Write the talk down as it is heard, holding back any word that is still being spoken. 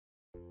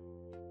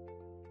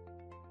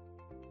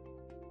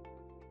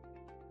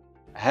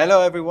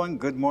Hello, everyone.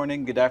 Good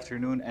morning, good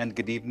afternoon, and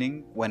good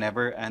evening,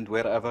 whenever and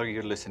wherever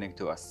you're listening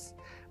to us.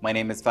 My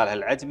name is Falh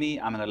Al-Ajmi.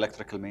 I'm an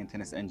electrical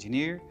maintenance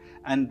engineer,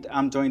 and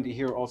I'm joined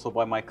here also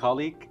by my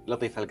colleague,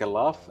 Latif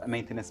Al-Gallaf, a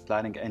maintenance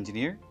planning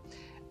engineer.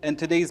 In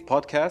today's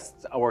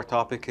podcast, our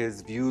topic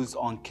is views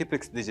on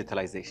KIPX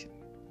digitalization.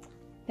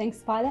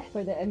 Thanks, Faleh,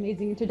 for the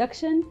amazing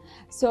introduction.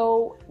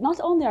 So, not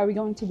only are we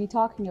going to be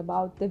talking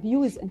about the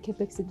views in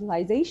KIPX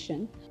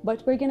digitalization,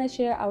 but we're going to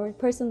share our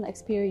personal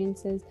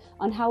experiences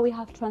on how we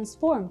have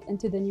transformed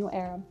into the new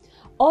era,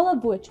 all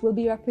of which will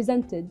be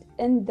represented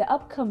in the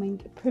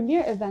upcoming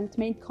premier event,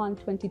 MainCon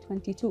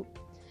 2022.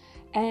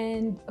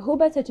 And who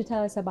better to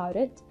tell us about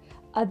it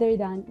other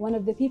than one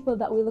of the people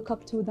that we look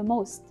up to the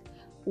most,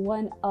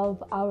 one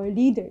of our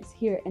leaders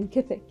here in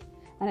KIPIC.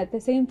 And at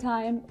the same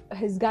time,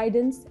 his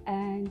guidance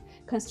and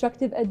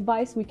constructive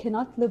advice we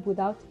cannot live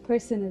without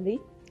personally.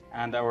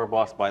 And our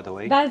boss, by the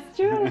way. That's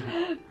true.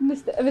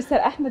 Mr.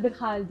 Ahmad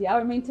Al-Khaldi,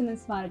 our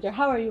maintenance manager.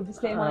 How are you,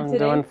 Bislayman,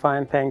 today? I'm doing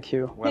fine, thank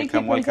you. Welcome, Thank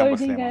you for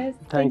joining Bislayman. us.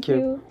 Thank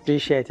you.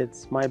 Appreciate it.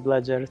 It's my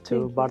pleasure to Thank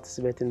you.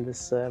 participate in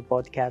this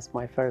podcast,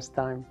 my first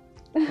time.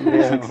 I'm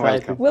very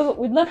excited. Welcome.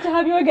 We'd love to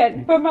have you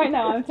again from right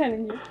now, I'm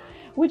telling you.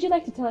 Would you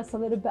like to tell us a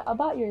little bit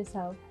about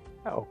yourself?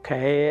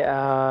 Okay,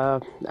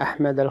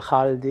 Ahmad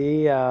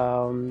Al-Khaldi.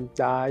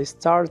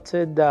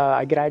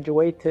 I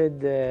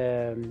graduated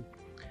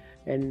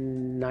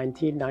in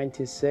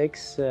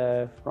 1996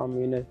 from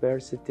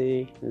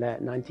university,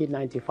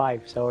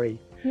 1995, sorry.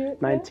 Here?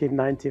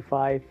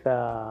 1995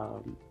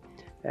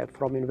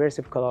 from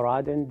University of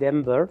Colorado in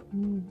Denver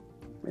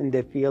in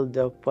the field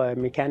of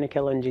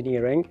mechanical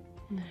engineering.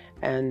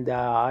 And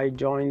I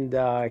joined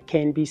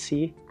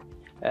KNBC,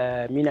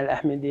 Mina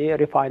Al-Ahmadi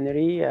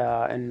refinery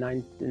in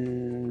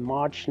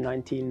March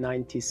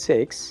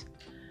 1996.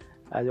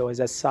 I was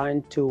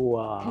assigned to...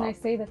 Can I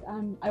say that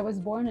I was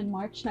born in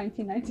March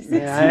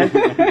 1996?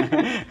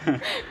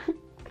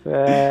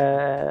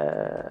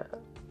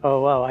 Oh,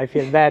 wow, I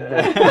feel bad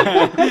now.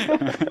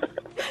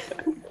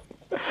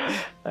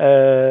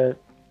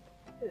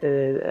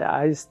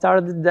 I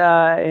started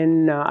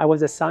I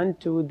was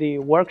assigned to the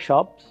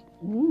workshops.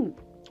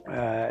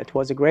 It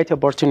was a great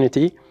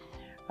opportunity.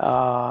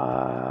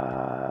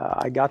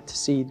 I got to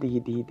see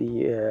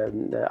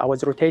I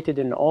was rotated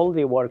in all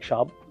the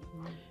workshop,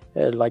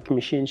 like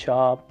machine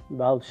shop,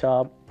 valve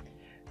shop,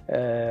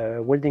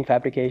 welding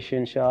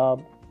fabrication shop,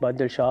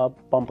 bundle shop,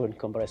 pump and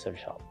compressor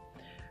shop.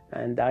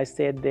 And I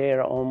stayed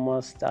there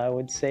almost, I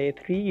would say,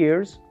 3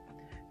 years.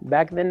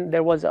 Back then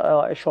there was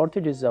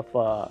shortages of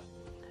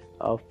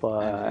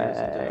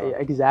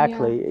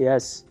exactly, Yeah.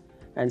 yes,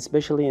 and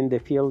especially in the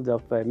field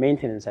of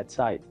maintenance at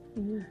site.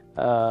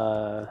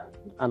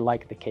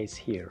 Unlike the case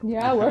here.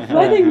 Yeah, we're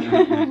flooding.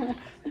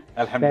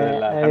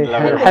 Alhamdulillah.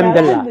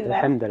 Alhamdulillah.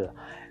 Alhamdulillah.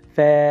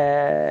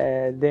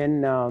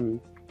 Then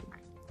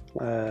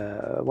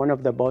one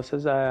of the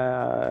bosses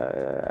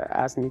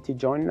asked me to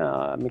join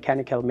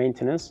mechanical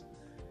maintenance,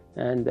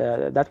 and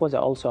that was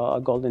also a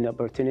golden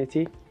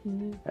opportunity.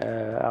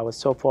 I was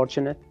so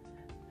fortunate.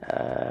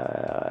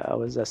 I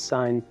was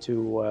assigned to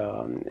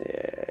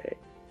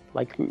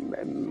like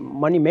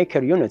money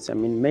maker units, I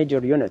mean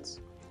major units.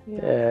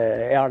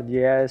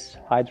 ARDS,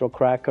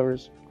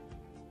 hydrocrackers.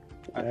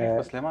 I think,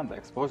 Bislayman, the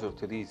exposure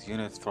to these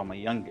units from a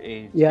young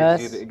age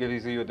Yes.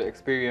 gives you the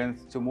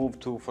experience to move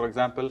to, for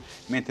example,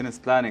 maintenance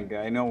planning.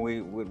 I know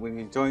when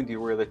you joined,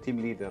 you were the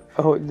team leader.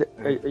 Oh,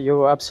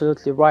 you're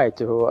absolutely right.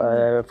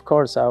 Of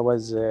course, I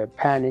was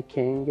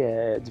panicking.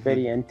 It's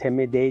very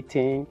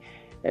intimidating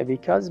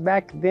because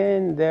back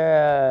then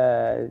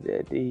the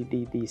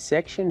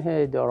section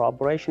head or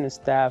operation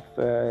staff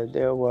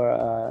they were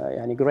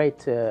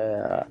great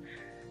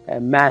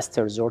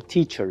masters or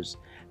teachers.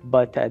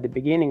 But at the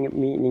beginning,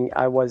 meaning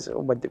I was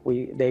what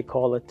they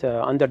call it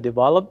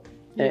underdeveloped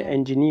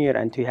engineer,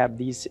 and to have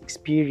these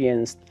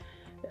experienced,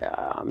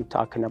 I'm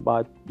talking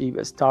about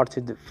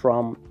started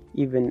from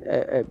even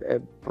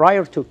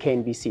prior to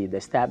KNBC, the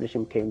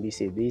establishment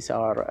KNBC. These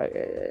are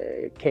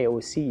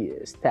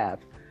KOC staff,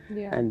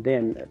 and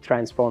then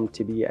transformed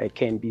to be a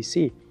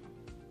KNBC.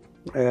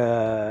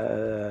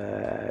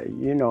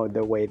 You know,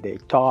 the way they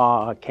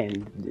talk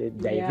and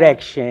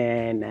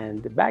direction,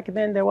 and back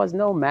then there was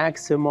no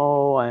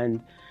Maximo and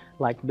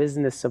like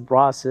business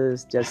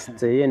process,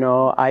 just you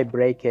know, I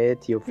break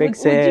it, you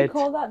fix it. Would you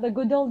call that the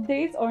good old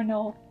days or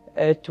no?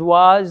 It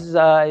was,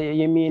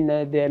 you mean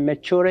the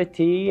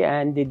maturity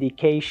and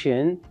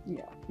dedication?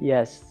 Yeah.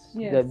 Yes.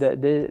 Yes.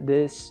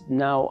 This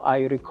now I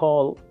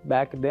recall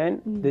back then,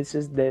 this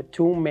is the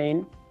two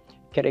main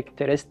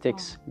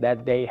characteristics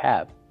that they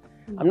have.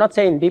 I'm not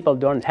saying people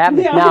don't have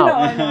it now,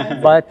 I know.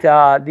 but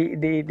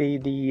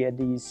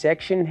the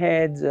section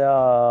heads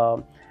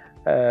or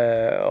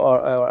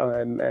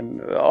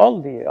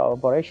all the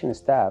operation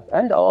staff,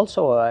 and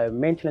also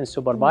maintenance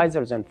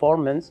supervisors and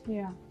foremen.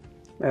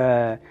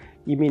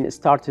 You mean it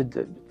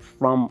started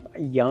from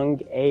a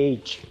young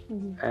age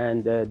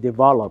and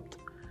developed.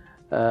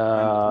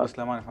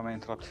 Bislayman, if I may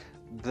interrupt,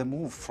 the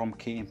move from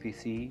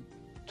KNPC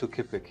to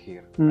KIPIC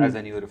here as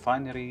a new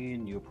refinery,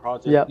 new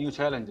project, new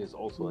challenges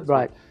also.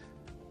 Right.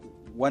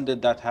 when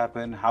did that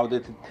happen? How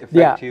did it affect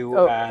Yeah. you?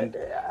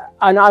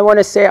 And I want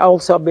to say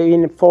also,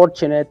 being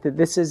fortunate, that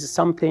this is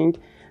something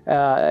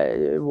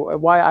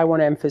why I want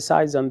to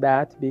emphasize on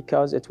that,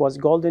 because it was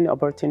golden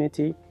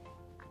opportunity.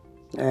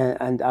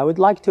 And I would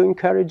like to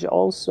encourage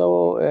also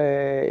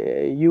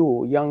you,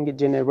 young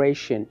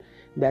generation,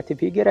 that if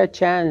you get a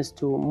chance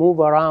to move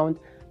around,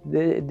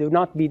 do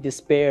not be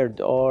despaired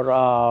or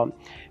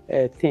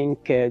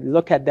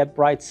look at the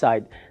bright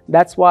side.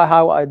 That's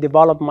how I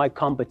developed my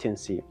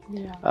competency.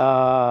 Yeah.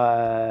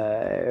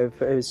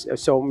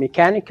 So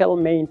mechanical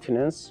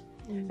maintenance,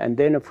 and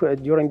then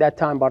during that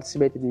time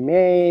participated in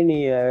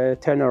many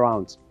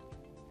turnarounds.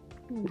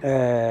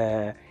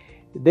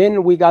 Then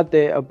we got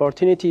the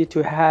opportunity to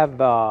have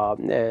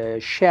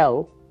Shell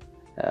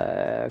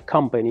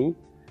company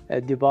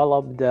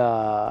developed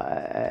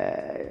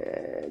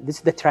this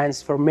is the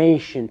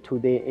transformation to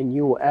the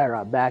new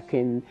era back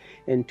in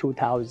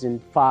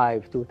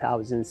 2005,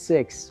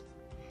 2006,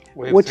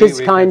 which is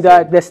kind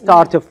of the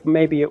start of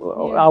maybe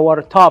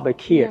our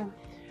topic here.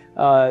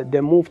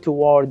 The move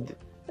toward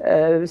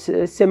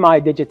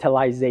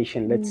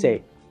semi-digitalization, let's say.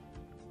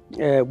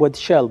 With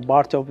Shell,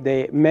 part of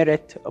the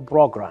MERIT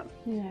program,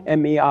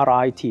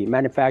 MERIT,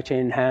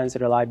 Manufacturing Enhanced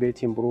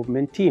Reliability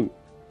Improvement Team.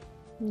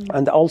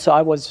 And also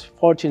I was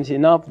fortunate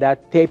enough that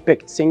they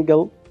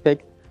single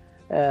picked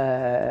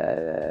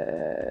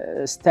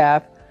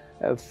staff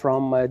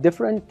from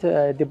different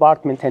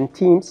departments and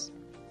teams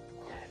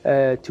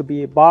to be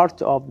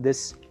part of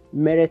this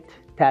MERIT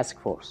task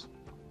force.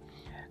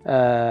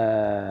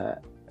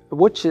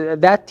 Which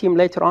that team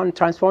later on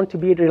transformed to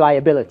be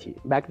reliability.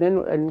 Back then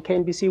in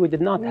KNBC we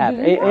did not have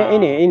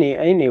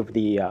any of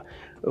the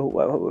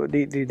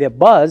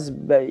buzz,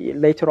 but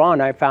later on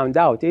I found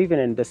out even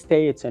in the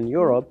States and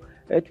Europe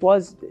it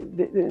was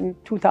in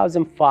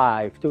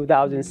 2005,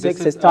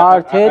 2006 it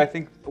started. I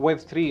think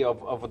wave 3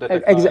 of the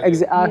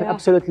technology.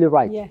 Absolutely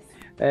right. Yes.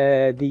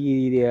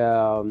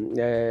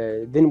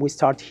 Then we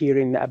start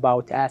hearing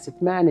about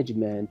asset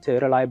management,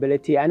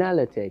 reliability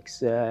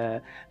analytics,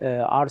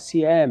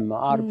 RCM,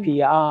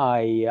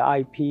 RPI,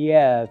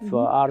 IPF,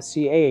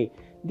 RCA.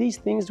 These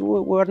things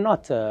we were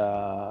not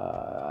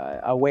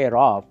aware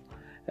of.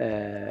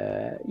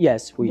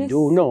 Yes, we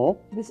do know.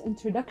 This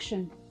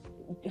introduction,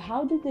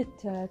 how did it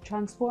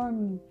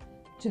transform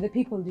to the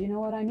people? Do you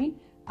know what I mean?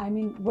 I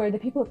mean, were the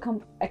people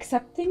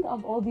accepting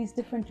of all these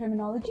different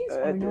terminologies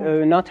or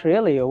no? Not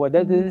really. Well,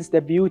 that is the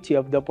beauty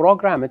of the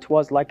program. It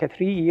was like a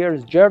 3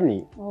 years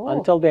journey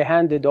until they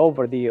handed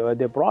over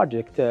the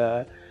project.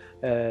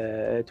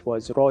 It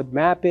was road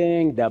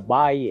mapping, the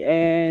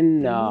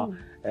buy-in,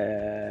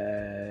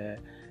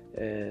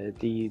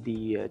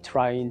 the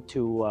trying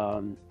to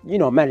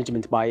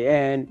management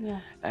buy-in,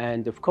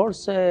 and of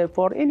course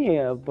for any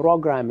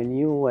program, a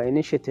new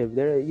initiative,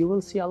 there you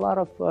will see a lot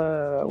of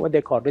what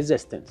they call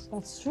resistance.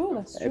 That's true.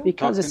 That's true.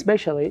 Because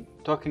especially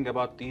talking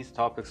about these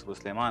topics with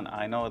Suleiman,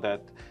 I know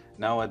that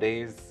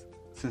nowadays,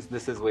 since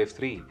this is wave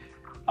 3,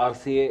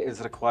 RCA is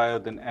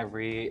required in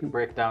every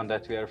breakdown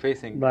that we are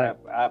facing. Right.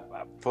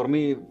 For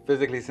me,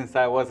 physically, since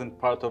I wasn't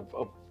part of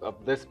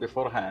this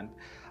beforehand,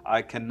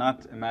 I cannot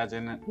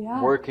imagine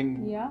working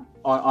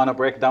on a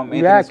breakdown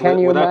maintenance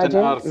without an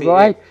RCA.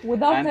 Right.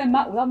 Without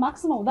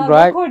maximum, without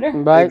recorder.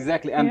 Right.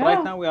 Exactly. And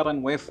right now we are in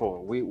wave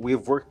 4.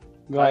 We've worked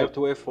prior to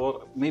wave 4.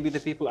 Maybe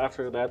the people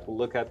after that will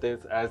look at this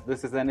as this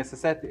is a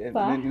necessity.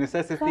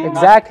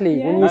 Exactly.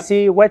 When you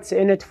see what's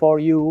in it for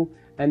you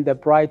and the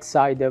bright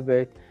side of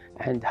it,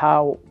 and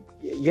how,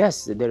 yes,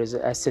 there is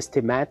a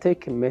systematic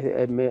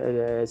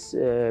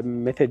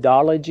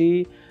methodology,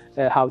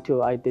 how to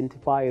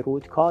identify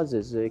root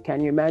causes. Can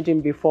you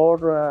imagine before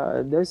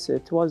this?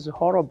 It was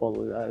horrible.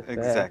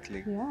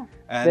 Exactly.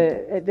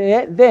 And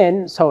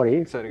then,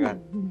 sorry. Sorry, go ahead.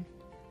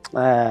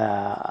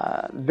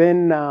 Then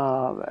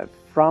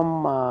from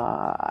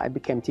I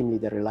became team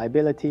leader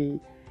reliability,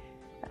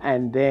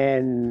 and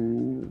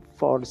then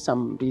for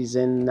some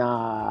reason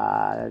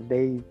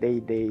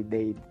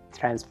they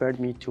transferred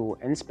me to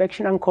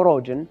inspection and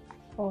corrosion.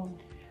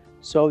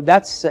 So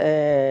that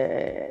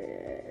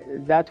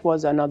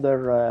was another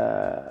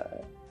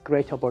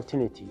great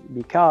opportunity,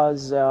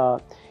 because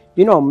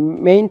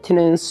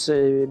maintenance,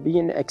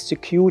 being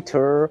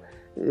executor,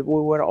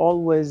 we were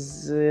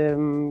always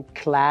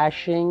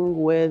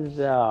clashing with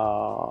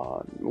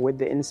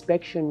the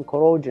inspection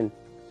corrosion.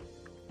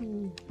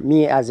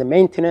 Me as a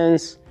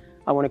maintenance,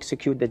 I want to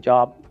execute the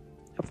job,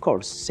 of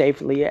course,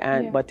 safely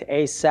but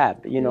ASAP.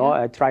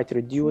 I try to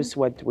reduce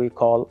what we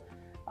call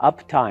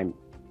uptime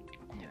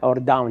or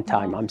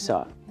downtime. I'm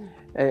sorry.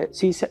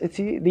 See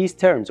these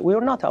terms. We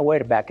were not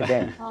aware back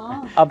then.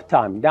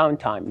 Uptime,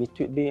 downtime,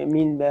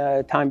 mean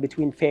time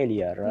between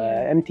failure,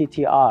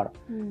 MTTR.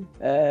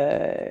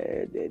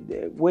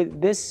 With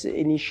this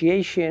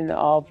initiation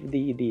of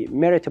the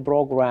MERIT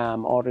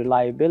program or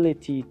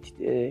reliability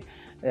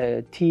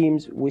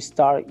teams, we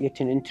start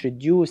getting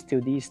introduced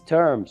to these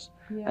terms,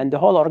 and the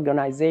whole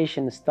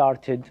organization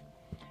started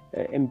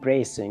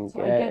embracing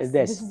this.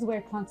 This is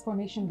where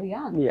transformation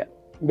began.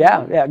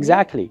 Yeah,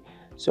 exactly.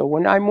 So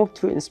when I moved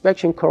to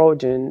inspection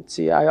corrosion,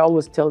 see, I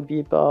always tell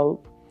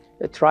people,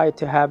 try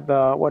to have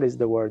what is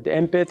the word,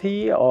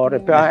 empathy, or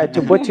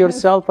to put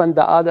yourself on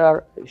the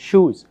other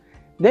shoes.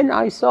 Then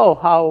I saw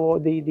how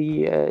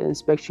the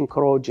inspection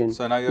corrosion.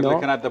 So now you're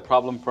looking at the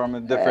problem from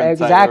a different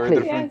side or a Exactly,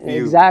 different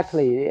view.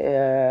 exactly.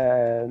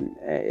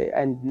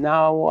 And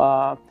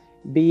now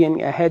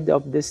being ahead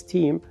of this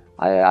team,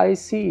 I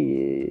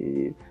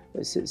see,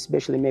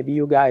 especially maybe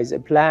you guys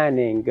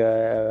planning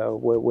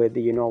with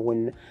you know,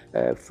 when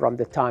from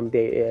the time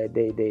they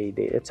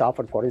it's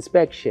offered for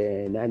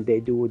inspection and they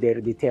do their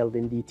detailed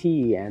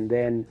NDT, and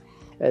then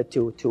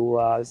to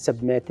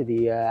submit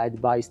the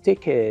advice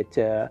ticket.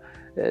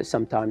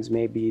 Sometimes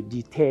maybe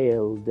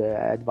detailed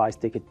advice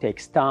ticket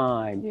takes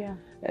time. Yeah.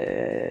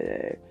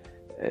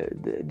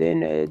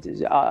 Then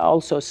I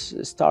also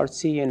start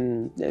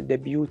seeing the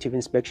beauty of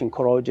inspection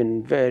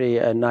corrosion, very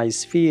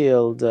nice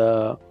field,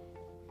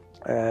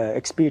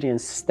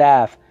 experienced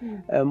staff,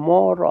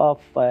 more of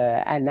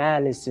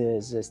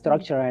analysis,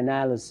 structural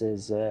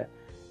analysis.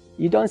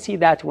 You don't see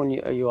that when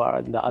you are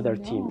on the other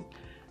team.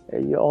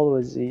 You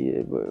always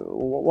see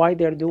why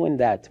they're doing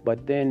that,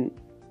 but then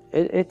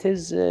it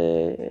is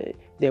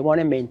they want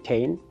to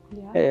maintain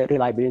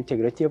reliable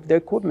integrity of the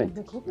equipment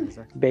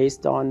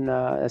based on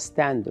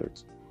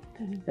standards.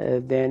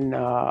 Then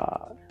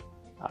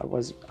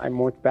I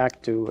moved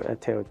back to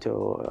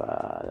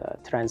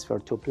transfer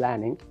to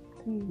planning.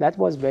 That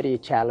was very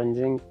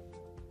challenging.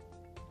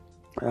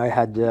 I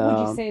had.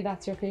 Would you say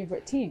that's your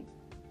favorite team?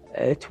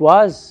 It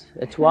was.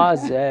 This is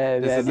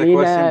the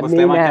question,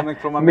 Musliman coming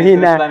from a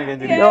maintenance planning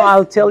engineer. No,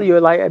 I'll tell you,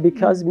 like,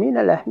 because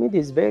Mina Al-Ahmadi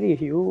is very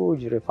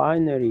huge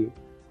refinery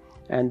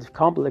and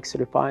complex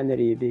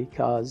refinery,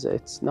 because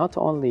it's not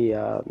only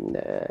a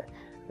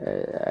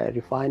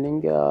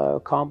refining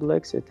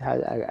complex, it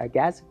has a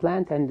gas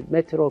plant and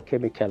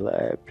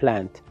petrochemical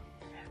plant,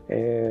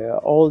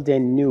 old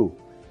and new.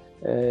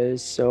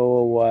 So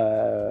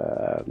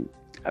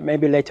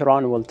maybe later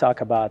on we'll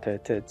talk about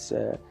it. It's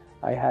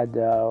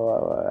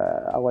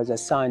I was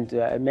assigned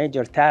a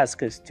major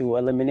task is to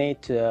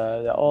eliminate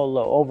all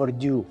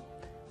overdue.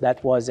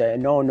 That was a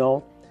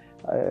no-no.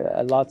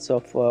 Lots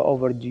of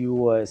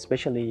overdue,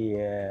 especially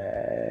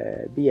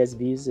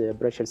BSVs,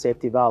 pressure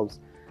safety valves,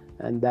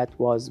 and that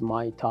was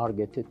my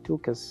target. It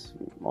took us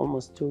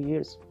almost 2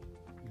 years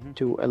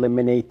to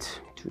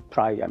eliminate, to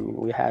try. I mean,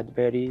 we had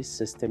very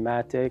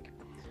systematic,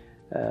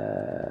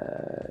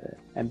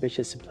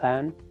 ambitious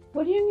plan.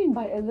 What do you mean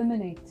by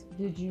eliminate?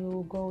 Did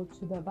you go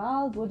to the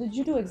valve? What did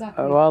you do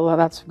exactly? Well,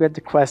 that's a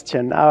good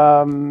question.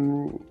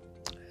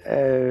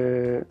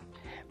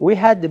 We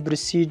had the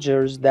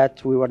procedures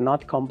that we were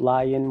not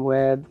complying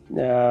with,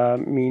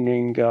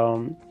 meaning,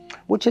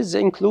 which is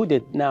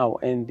included now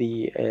in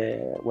the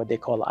what they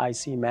call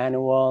IC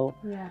manual.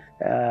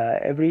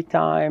 Every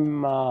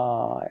time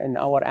in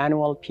our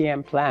annual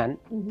PM plan,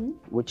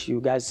 which you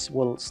guys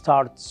will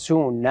start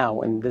soon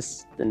now in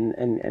this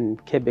in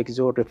Quebec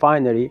Zoo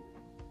refinery.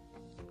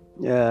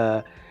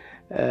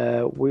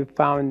 We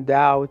found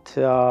out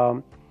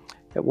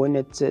when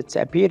it's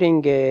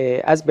appearing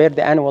as per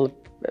the annual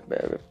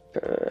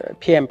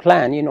PM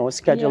plan, you know,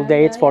 scheduled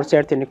dates for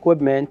certain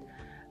equipment.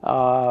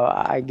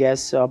 I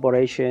guess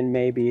operation,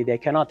 maybe they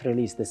cannot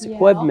release this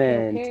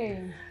equipment,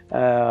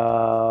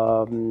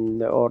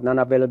 or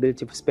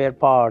non-availability of spare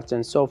parts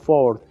and so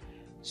forth.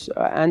 So,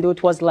 and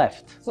it was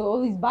left. So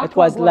all these backlogs. It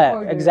was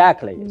left,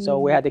 exactly. So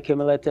we had a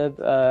cumulative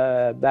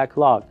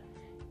backlog.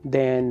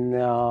 Then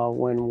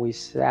when we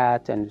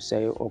sat and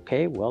say,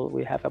 okay, well,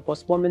 we have a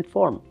postponement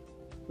form.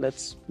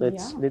 Let's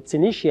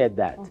initiate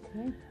that.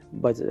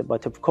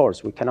 But of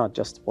course, we cannot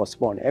just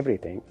postpone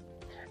everything.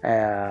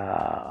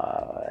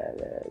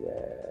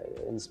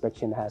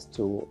 Inspection has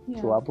to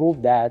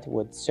approve that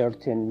with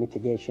certain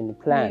mitigation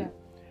plan.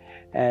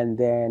 And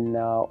then,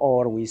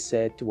 or we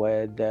sit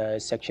with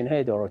section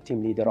head or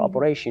team leader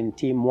operation,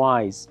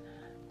 team-wise,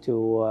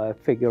 to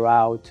figure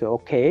out,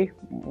 okay,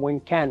 when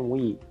can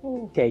we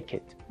take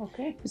it?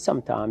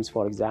 Sometimes,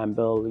 for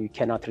example, you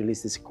cannot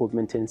release this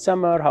equipment in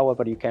summer,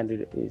 however, you can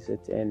release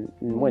it in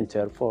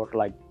winter for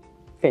like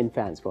fin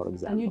fans, for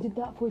example. And you did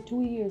that for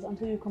 2 years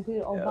until you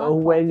completed all that?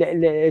 Well,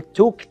 it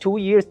took 2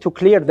 years to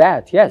clear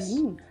that, yes.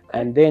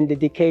 And then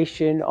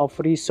dedication of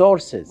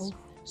resources.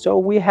 So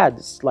we had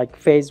like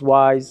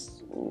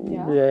phase-wise,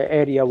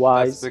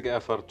 area-wise. That's big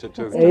effort to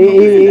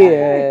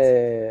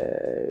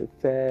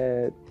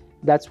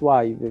that's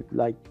why,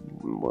 like,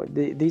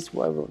 these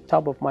were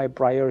top of my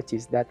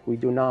priorities, that we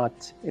do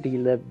not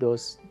relive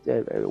those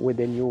with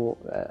a new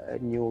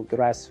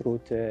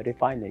grassroots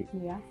refinery.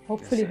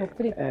 Hopefully.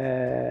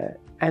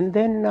 And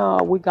then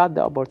we got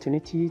the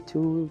opportunity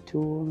to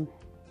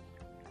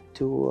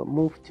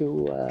move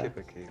to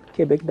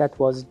Quebec. That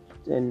was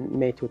in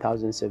May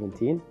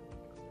 2017.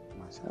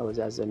 I was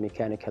as a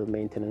mechanical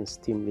maintenance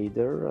team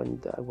leader,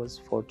 and I was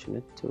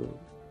fortunate to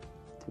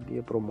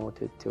be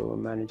promoted to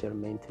manager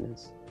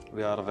maintenance.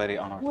 We are very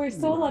honored. We're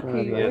so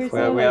lucky. Yes,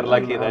 we are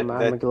lucky that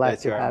I'm glad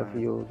to have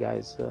you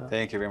guys.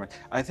 Thank you very much.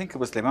 I think,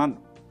 Musliman,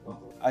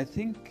 I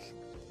think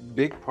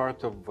big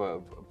part of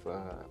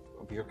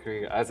your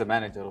career as a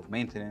manager of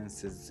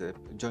maintenance is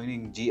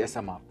joining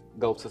GSMR,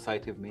 Gulf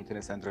Society of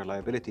Maintenance and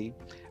Reliability,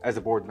 as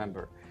a board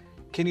member.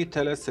 Can you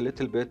tell us a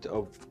little bit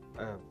of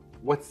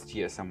what's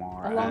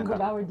GSMR? Along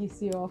with our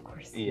DCO, of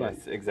course. Yes,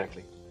 Right.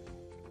 exactly.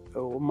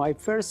 My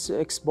first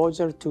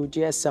exposure to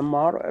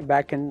GSMR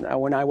back in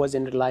when I was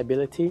in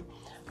reliability,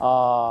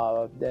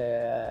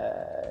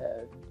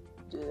 the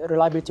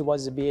reliability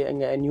was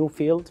being a new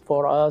field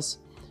for us,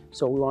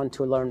 so we want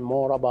to learn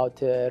more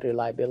about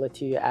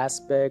reliability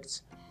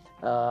aspects,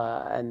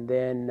 and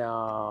then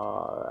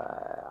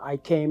I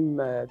came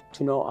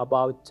to know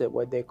about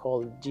what they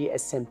call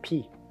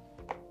GSMP,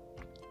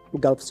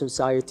 Gulf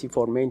Society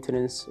for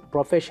Maintenance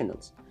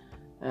Professionals,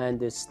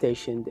 and is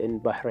stationed in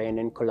Bahrain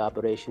in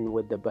collaboration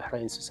with the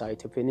Bahrain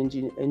Society of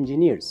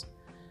Engineers.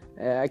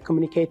 I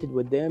communicated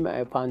with them.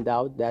 I found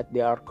out that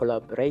they are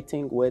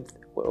collaborating with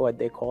what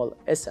they call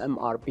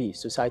SMRP,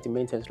 Society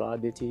Maintenance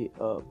Reliability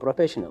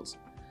Professionals.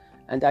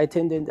 And I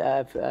attended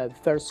a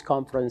first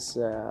conference,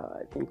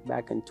 I think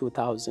back in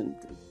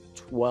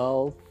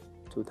 2012.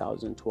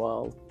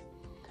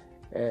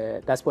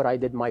 That's where I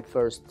did my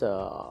first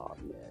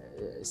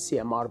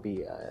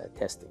CMRB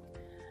testing.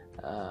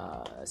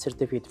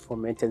 Certificate for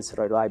Maintenance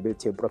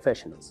Reliability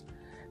Professionals.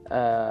 The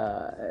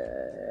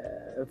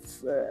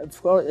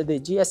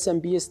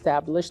GSMB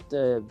established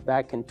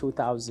back in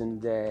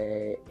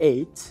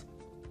 2008,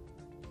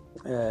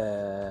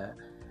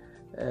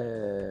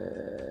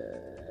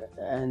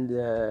 and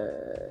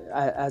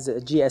as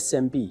a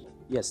GSMB,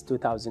 yes,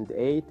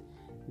 2008.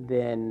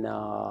 Then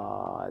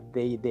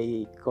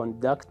they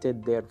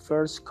conducted their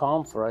first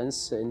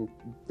conference in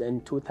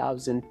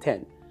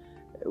 2010.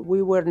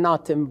 We were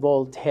not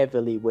involved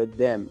heavily with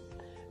them,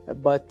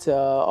 but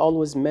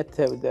always met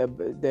their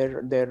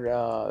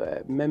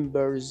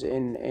members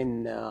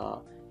in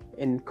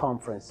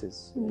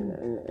conferences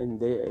in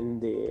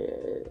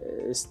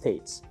the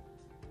States.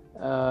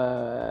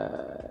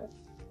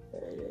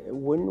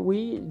 When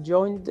we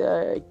joined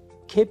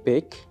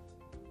KIPIC,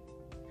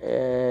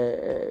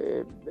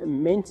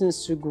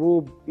 maintenance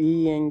group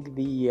being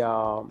the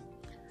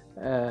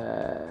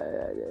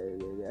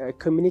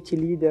community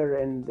leader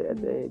and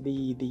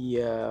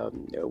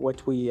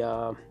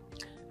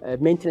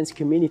maintenance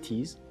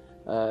communities,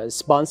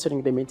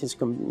 sponsoring the maintenance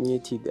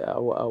community,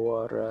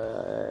 our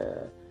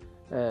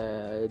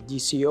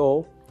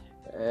DCO.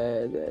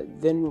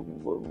 Then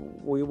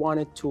we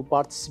wanted to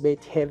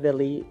participate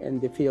heavily in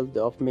the field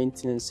of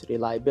maintenance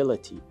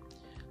reliability.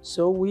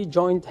 So we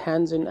joined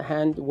hands in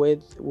hand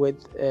with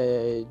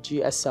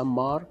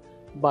GSMR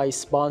by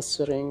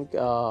sponsoring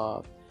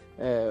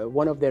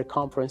one of their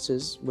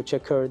conferences, which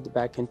occurred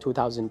back in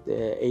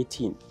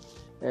 2018.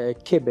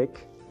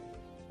 KIPIC,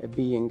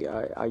 being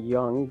a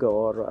young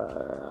or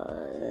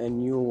a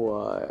new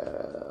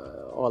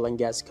oil and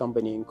gas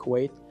company in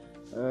Kuwait,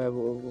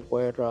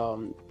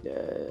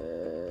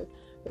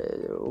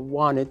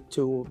 wanted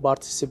to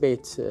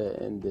participate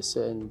in this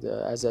and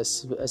as a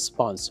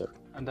sponsor.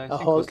 And I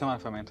think, come on,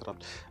 if I may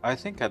interrupt, I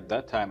think at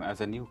that time, as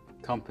a new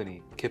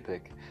company,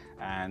 KIPIC,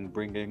 and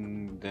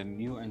bringing the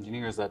new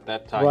engineers at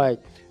that time, right,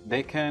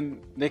 they can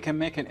make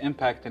an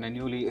impact in a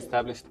newly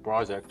established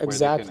project.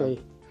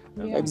 Exactly.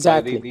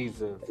 Exactly.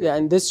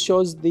 And this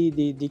shows the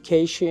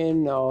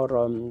dedication of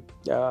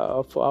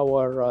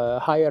our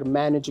higher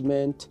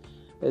management,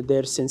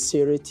 their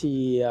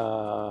sincerity,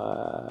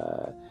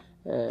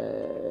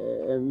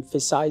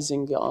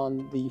 emphasizing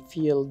on the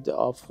field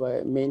of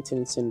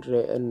maintenance and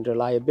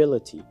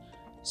reliability.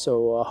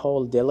 So a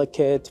whole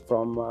delegate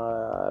from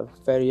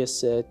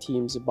various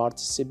teams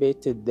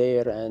participated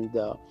there, and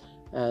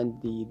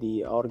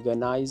the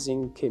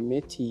organizing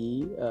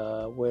committee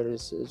were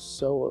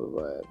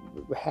so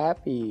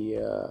happy,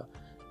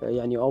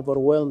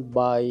 overwhelmed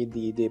by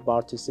the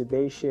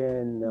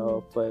participation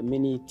of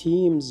many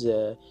teams,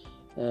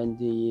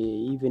 and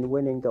even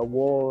winning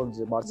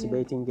awards,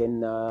 participating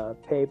in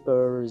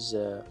papers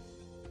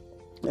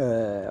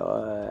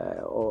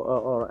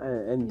or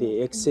in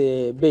the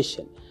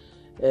exhibition.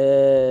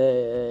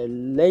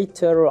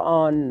 Later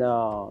on,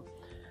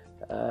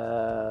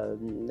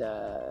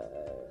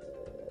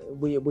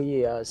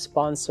 we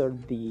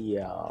sponsored the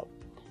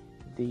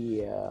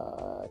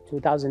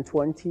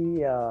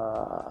 2020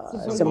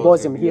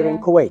 symposium here in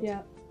Kuwait.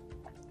 Yeah.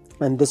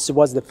 And this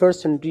was the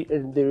first in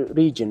the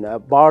region,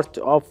 part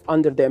of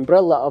under the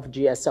umbrella of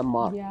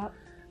GSMR. Yeah.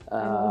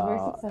 Very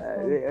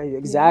successful.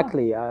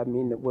 Exactly. Yeah. I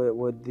mean,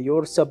 with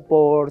your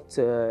support,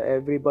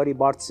 everybody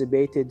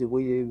participated.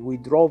 We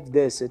drove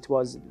this. It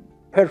was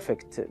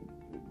perfect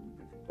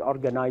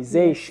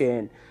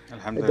organization.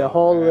 Yes. The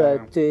whole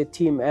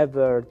team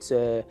effort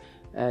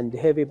and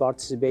heavy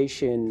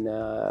participation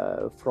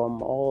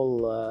from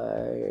all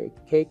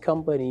K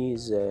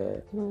companies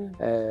and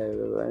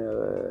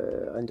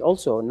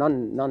also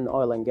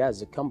non-oil and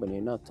gas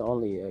company, not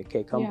only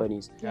K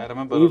companies. Yeah, I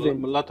remember a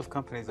lot of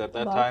companies at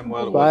that time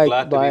were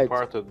glad to be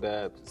part of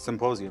the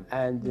symposium.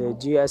 And the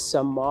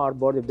GSMR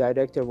board of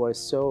directors was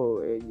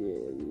so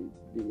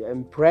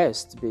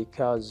impressed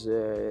because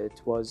it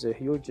was a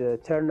huge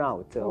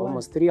turnout,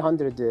 almost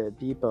 300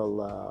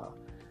 people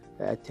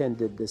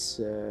attended this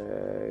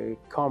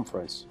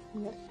conference.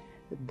 Yeah.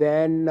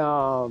 Then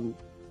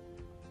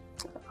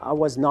I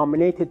was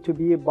nominated to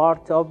be a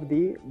part of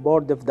the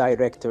board of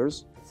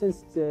directors.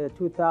 Since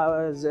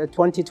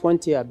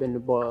 2020, I've been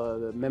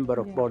a member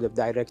of board of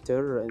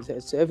director.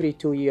 It's every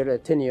 2 year,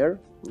 tenure,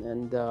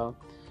 and I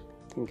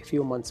think a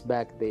few months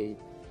back we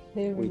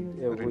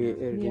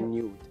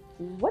renewed.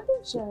 What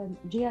does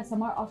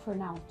GSMR offer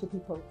now to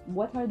people?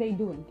 What are they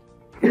doing?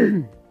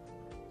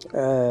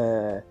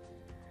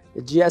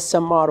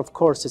 GSMR, of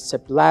course, it's a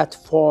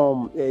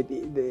platform.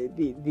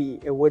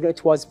 When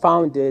it was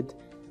founded,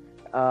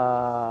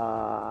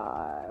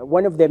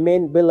 one of the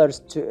main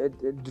pillars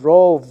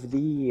drove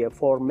the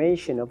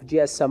formation of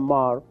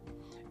GSMR,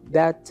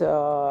 that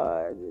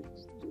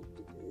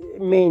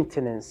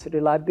maintenance,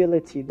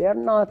 reliability. They're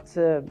not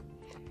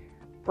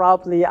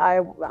probably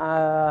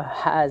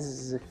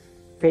as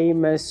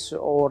famous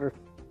or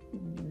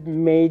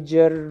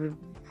major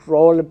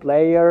role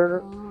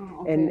player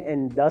in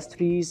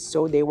industries,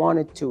 so they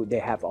wanted to. They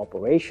have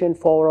operation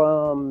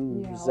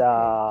forums,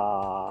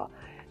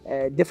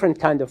 different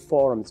kind of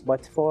forums,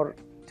 but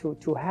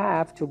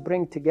to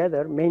bring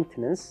together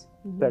maintenance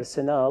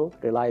personnel,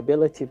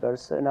 reliability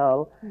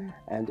personnel,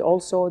 and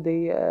also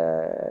the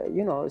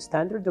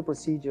standard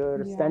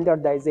procedure,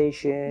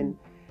 standardization.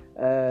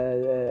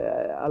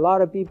 A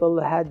lot of people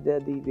had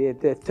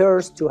the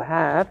thirst to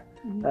have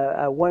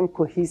one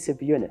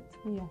cohesive unit.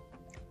 Yeah.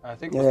 I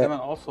think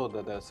also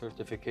the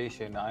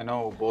certification. I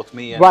know both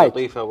me and Right.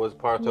 Latifa was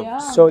part of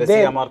the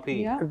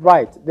CMRP.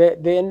 Right.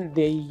 Then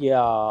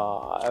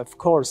of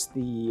course,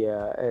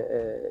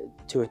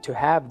 to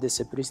have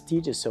this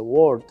prestigious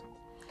award,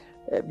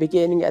 at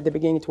the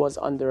beginning it was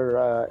under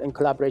in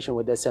collaboration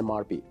with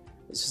SMRP,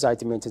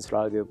 Society Maintenance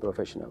Reliability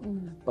Professional.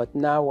 But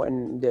now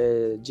in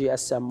the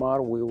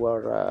GSMR, we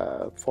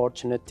were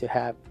fortunate to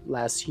have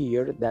last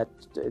year that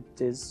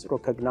it is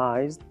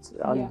recognized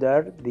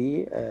under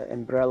the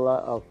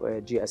umbrella of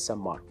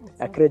GSMR,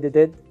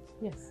 accredited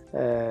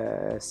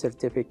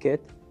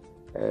certificate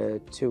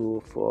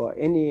for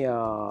any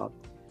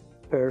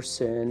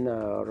person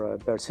or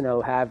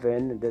personnel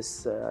having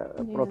this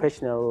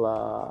professional.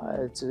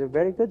 It's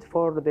very good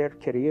for their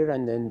career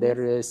and in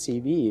their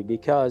CV,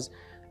 because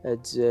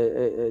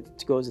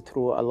it goes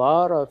through a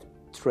lot of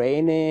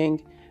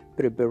training,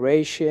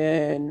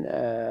 preparation,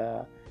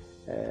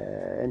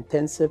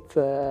 intensive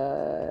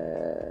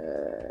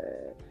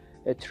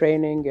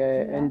training,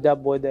 end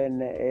up with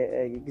an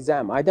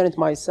exam. I done it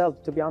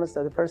myself, to be honest.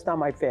 The first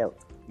time I failed.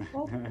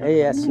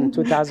 Yes, in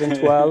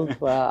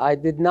 2012. I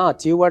did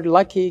not. You were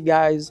lucky,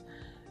 guys,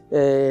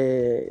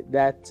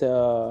 that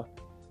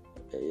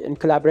in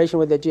collaboration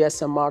with the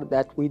GSMR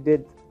that we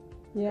did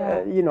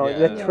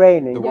the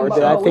training.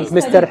 I think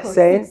Mr.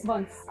 Hussein.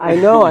 I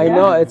know.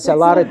 It's a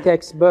lot of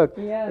textbook.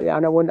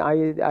 And when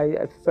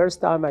I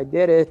first time I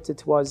did it,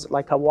 it was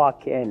like a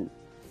walk-in.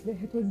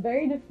 It was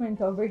very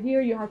different. Over here,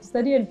 you had to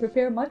study and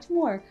prepare much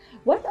more.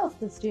 What else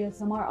does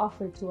GSMR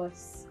offer to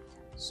us?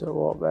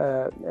 So,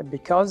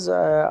 because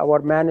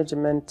our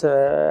management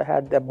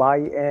had the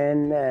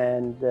buy-in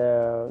and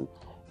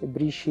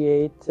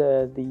appreciate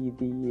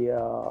the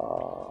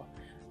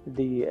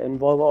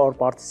involvement or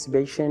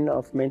participation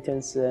of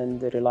maintenance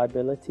and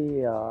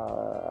reliability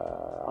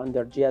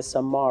under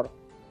GSMR,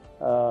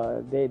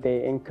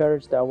 they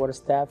encouraged our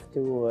staff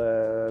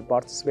to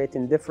participate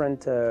in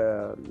different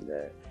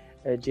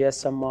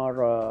GSMR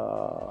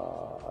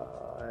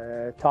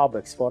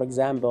topics. For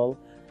example,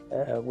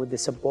 with the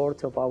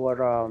support of our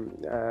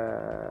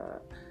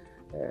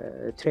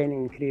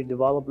training and career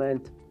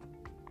development,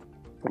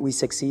 we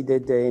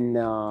succeeded in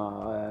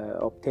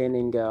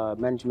obtaining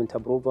management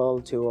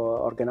approval to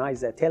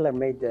organize a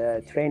tailor-made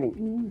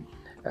training.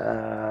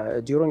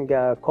 During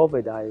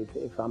COVID,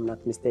 if I'm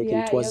not mistaken,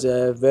 it was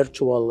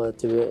virtual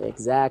to be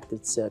exact.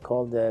 It's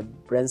called the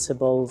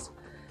Principles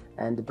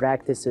and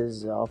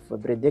Practices of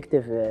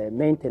Predictive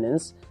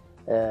Maintenance.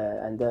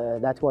 And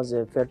that was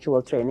a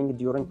virtual training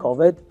during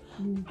COVID.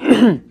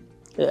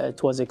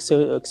 It was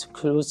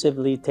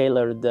exclusively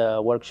tailored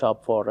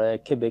workshop for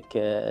Quebec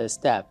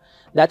staff.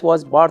 That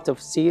was part of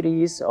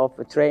series of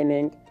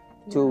training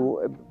to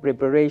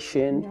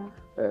preparation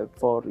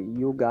for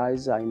you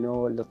guys. I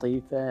know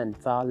Latifa and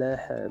Faleh,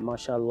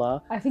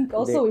 mashallah. I think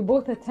also we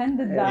both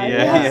attended that. We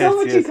have so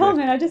much in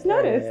common, I just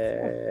noticed.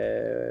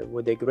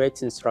 With a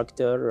great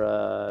instructor,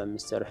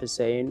 Mr.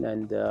 Hussein,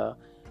 and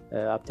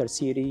after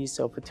series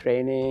of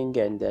training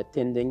and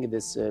attending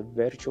this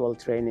virtual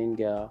training,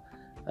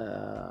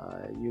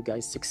 you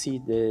guys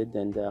succeeded,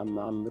 and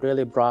I'm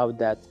really proud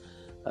that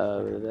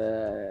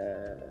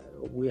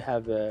we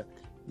have a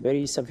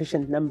very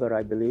sufficient number,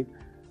 I believe,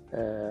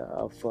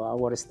 of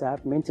our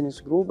staff,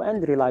 maintenance group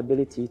and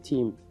reliability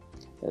team,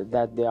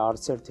 that they are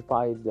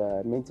certified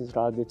maintenance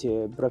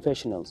reliability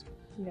professionals.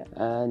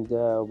 And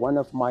one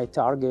of my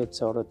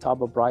targets or top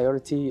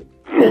priority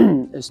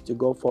is to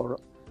go for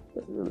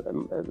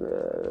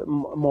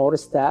more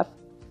staff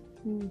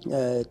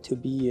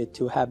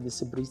to have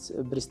this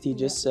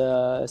prestigious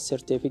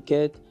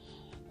certificate.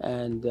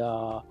 And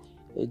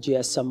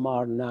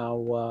GSMR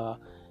now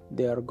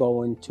they are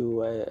going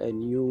to a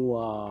new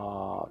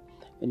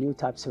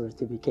type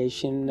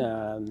certification,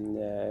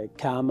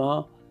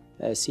 CAMA,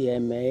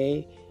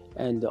 CMA,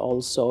 and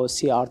also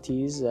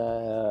CRTs.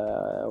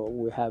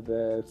 We have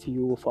a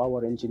few of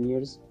our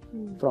engineers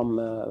from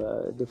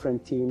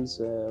different teams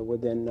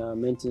within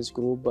maintenance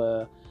group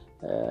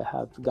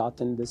have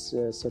gotten this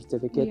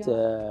certificate.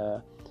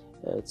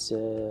 It's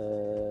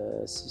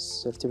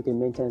certificate in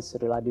maintenance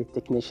reliability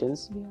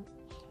technicians.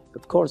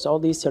 Of course, all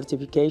these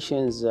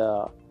certifications,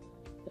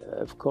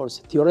 of course,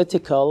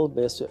 theoretical,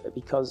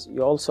 because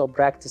you also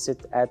practice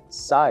it at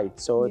site.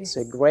 So it's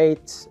a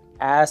great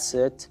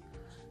asset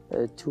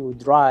to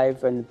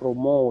drive and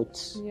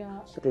promote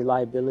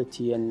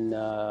reliability and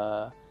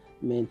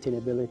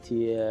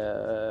maintainability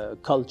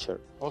culture.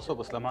 Also,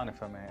 Baslaman,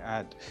 if I may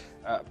add,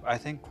 I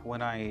think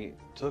when I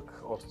took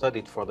or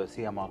studied for the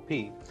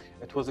CMRP,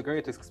 it was a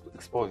great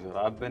exposure.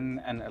 I've been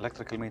an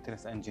electrical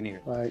maintenance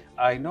engineer. Right.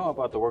 I know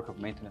about the work of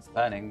maintenance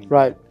planning.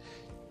 Right.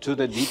 To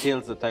the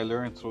details that I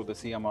learned through the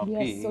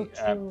CMRP, so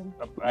true.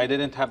 I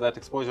didn't have that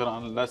exposure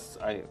unless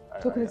I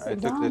took this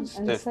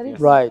test. Yes.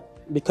 Right,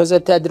 because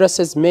it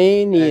addresses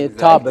many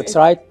topics,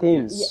 right?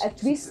 Themes.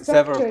 At least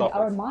structured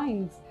our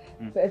minds.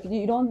 But if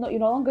you no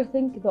longer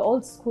think the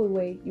old school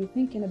way. You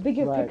think in a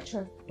bigger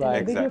picture, in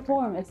a bigger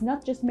form. It's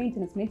not just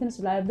maintenance,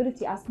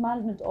 reliability, asset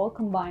management, all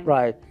combined.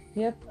 Right.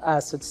 Yep.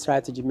 Asset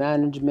strategy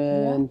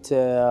management,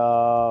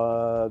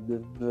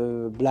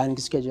 planning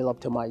schedule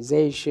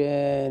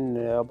optimization,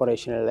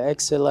 operational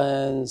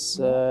excellence,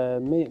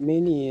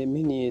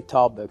 many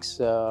topics.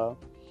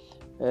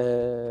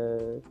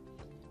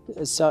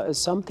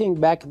 Something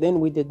back then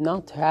we did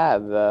not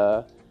have.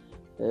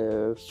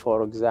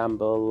 For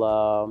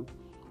example,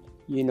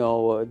 you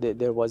know,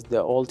 there was the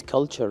old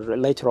culture.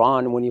 Later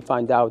on, when you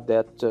find out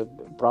that,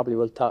 probably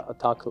we'll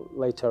talk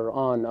later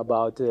on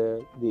about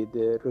the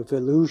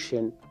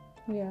revolution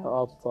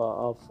of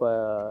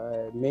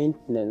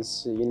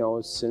maintenance, you know,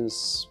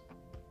 since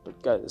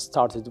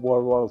started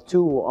World War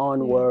II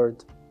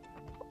onward.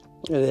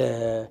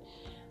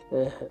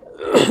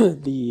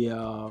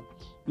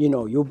 You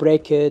know, you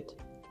break it,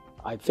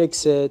 I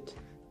fix it,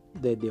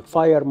 the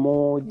fire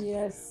mode.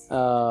 Yes.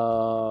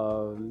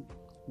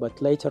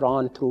 But later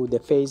on, through the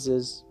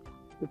phases,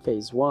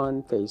 phase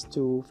 1, phase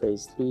 2,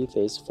 phase 3,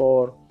 phase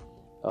 4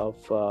 of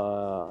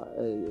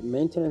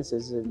maintenance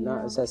is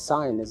a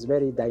sign. It's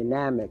very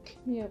dynamic,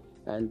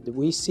 and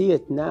we see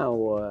it now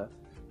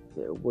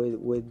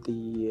with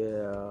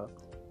the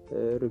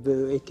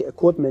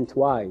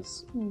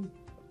equipment-wise.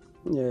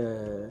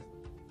 You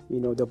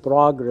know, the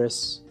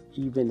progress,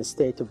 even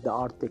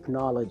state-of-the-art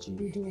technology.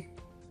 We do.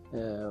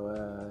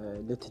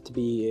 Let it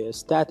be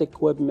static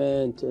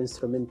equipment,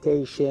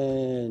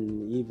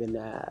 instrumentation, even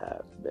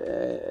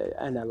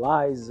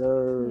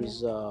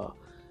analyzers,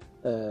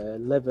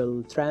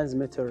 level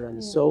transmitter,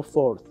 and so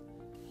forth.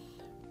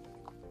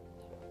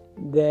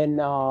 Then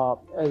one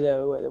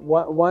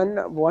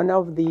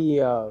of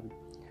the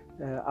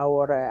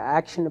our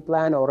action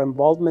plan or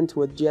involvement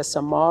with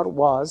GSMR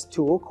was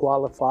to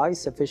qualify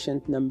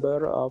sufficient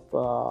number of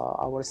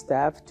our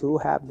staff to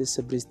have this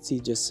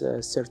prestigious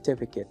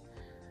certificate.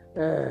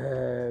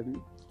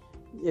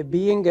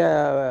 Being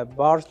a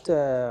part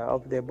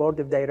of the board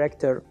of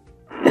director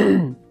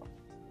in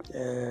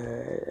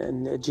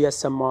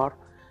GSMR,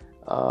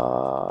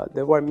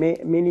 there were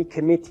many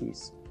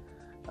committees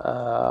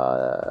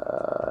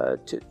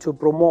to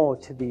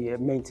promote the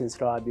maintenance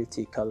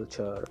reliability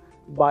culture,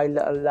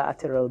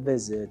 bilateral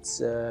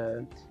visits,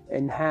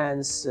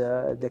 enhance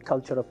the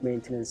culture of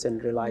maintenance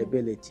and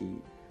reliability,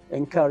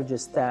 encourage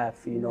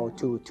staff, you know,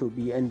 to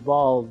be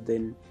involved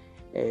in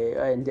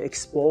and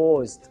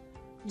exposed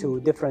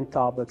to different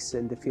topics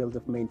in the field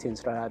of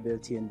maintenance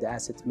reliability and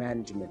asset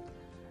management.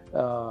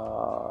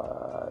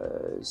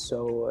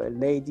 So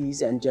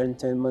ladies and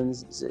gentlemen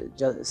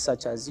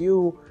such as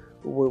you,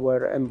 we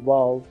were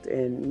involved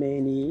in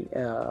many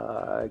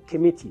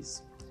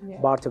committees,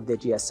 part of the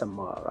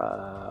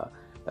GSMR,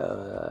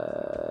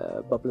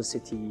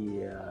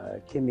 publicity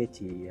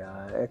committee,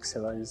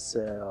 excellence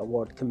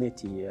award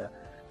committee,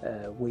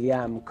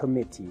 WIAM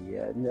committee,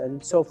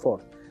 and so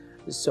forth.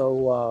 So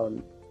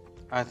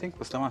I think,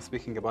 Baslaman,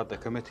 speaking about the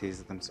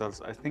committees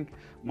themselves, I think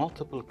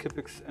multiple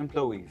KIPEX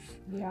employees,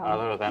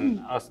 other than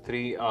us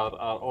three, are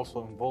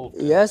also involved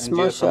in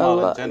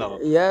GSMR in general.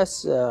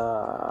 Yes,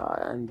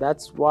 and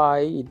that's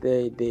why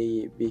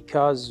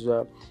because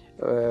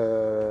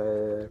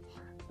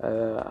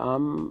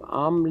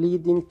I'm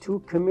leading two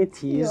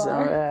committees. You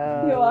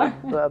are.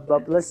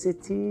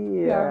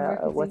 Publicity.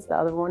 What's the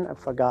other one? I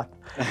forgot.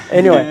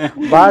 Anyway,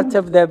 part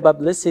of the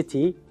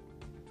publicity.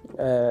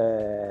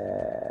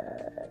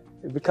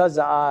 Because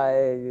the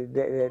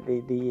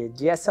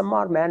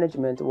GSMR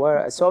management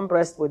were so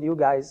impressed with you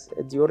guys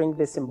during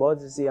the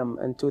symposium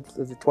in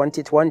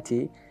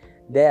 2020,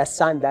 they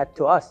assigned that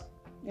to us.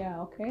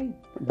 Yeah, okay.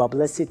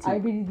 Publicity. I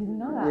really didn't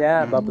know that.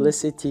 Yeah,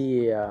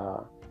 publicity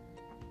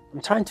I'm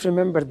trying to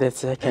remember the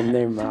second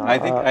name.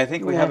 I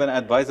think we have an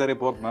advisory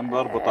board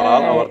member,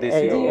 Butalal, our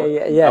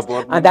DCO, Yes, a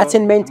board and that's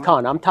in member.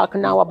 MaintCon. I'm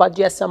talking now about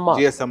GSMR.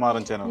 GSMR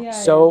in general. Yeah,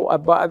 So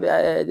about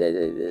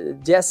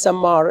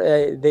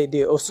GSMR, the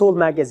Usul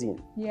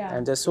magazine. Yeah.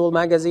 And the Usul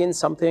magazine,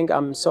 something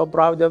I'm so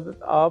proud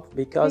of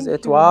because Thank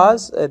it you.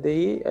 was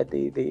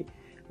the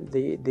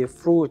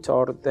fruit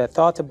or the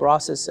thought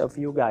process of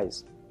you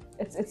guys.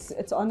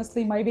 It's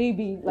honestly my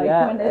baby. Like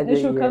Yeah, when an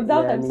issue comes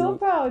out, I'm so يعني-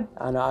 proud.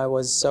 And I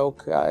was so,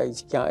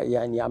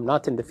 يعني I'm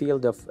not in the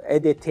field of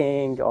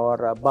editing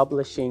or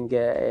publishing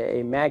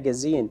a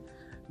magazine,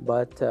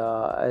 but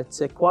it's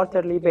a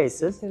quarterly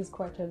basis. This is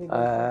quarterly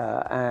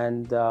basis.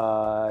 And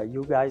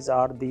you guys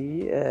are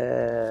the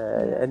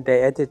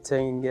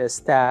editing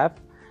staff,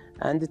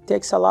 and it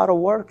takes a lot of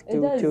work It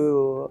does.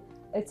 to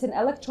It's an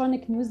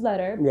electronic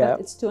newsletter, Yeah.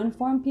 but it's to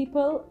inform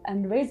people and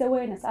raise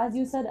awareness, as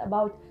you said,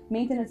 about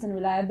maintenance and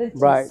reliability.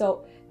 Right. So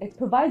it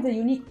provides a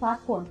unique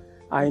platform.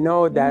 I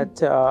know that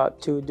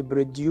to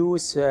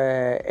produce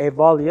a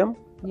volume,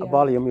 Yeah. a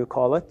volume you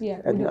call it, Yeah,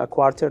 we on do. a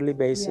quarterly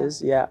basis,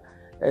 it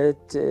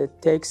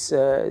takes,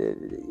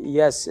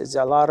 yes, it's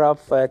a lot of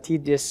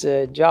tedious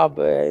job,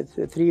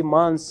 3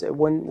 months.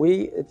 When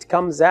it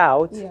comes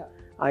out, Yeah.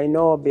 I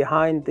know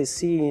behind the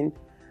scene,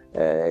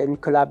 in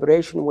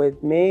collaboration with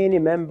many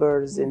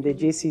members in the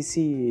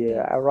GCC,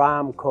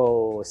 Aramco,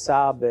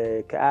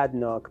 SABIC,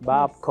 ADNOC,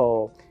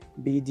 BABCO,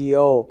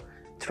 BDO,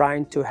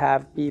 trying to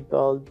have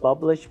people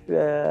publish with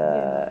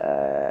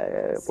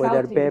their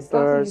Scouting is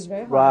papers,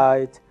 very hard.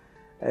 right,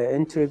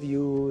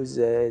 interviews,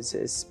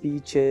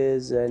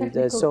 speeches, and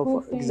Technical so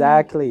forth. proofing.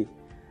 Exactly.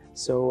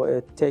 So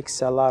it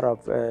takes a lot of,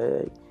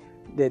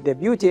 the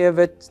beauty of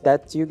it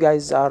that you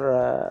guys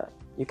are,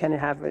 you can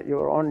have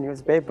your own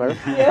newspaper.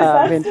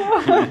 Yes,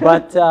 that's true.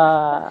 But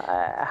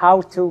how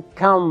to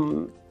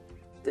come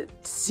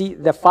see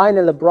the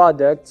final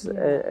product,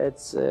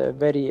 it's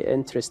very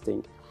interesting.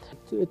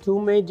 Two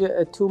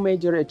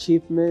major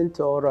achievement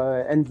or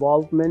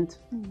involvement.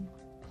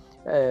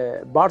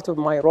 Part of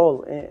my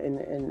role in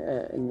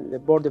the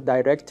board of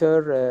director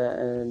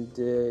and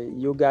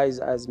you guys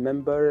as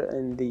member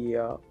in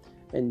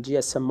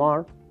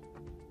GSMR.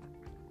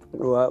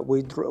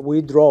 We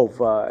drove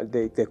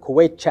the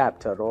Kuwait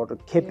chapter or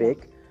KIPIC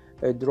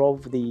drove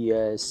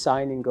the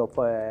signing of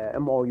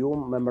MOU,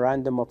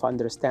 Memorandum of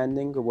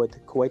Understanding, with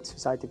Kuwait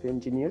Society of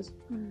Engineers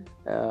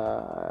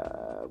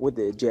with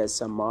the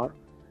GSMR.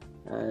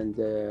 And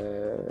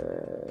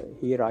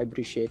here I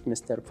appreciate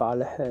Mr.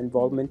 Faleh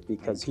involvement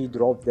because he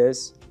drove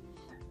this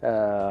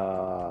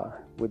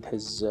with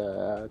his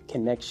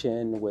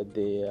connection with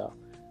the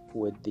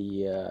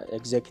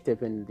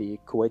executive in the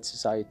Kuwait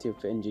Society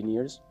of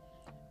Engineers.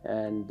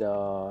 And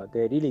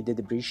they really did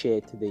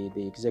appreciate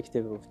the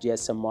executive of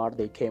GSMR.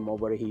 They came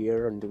over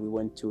here and we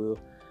went to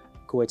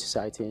Kuwait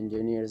Society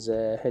Engineers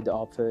head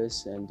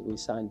office and we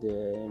signed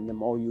an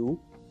MOU.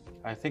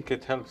 I think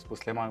it helps,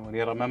 Busleman, when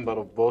you're a member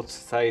of both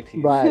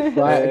societies. Right,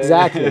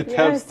 exactly. It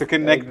helps to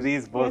connect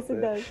these both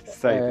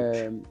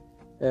societies.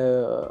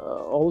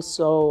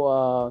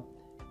 Also,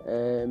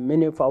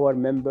 many of our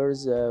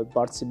members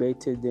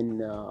participated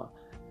in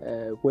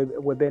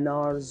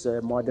webinars,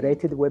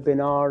 moderated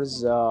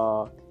webinars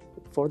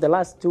for the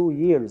last 2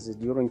 years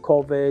during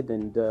COVID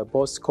and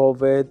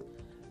post-COVID.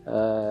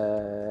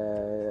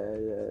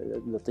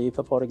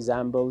 Latifa, for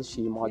example,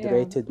 she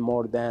moderated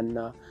more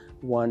than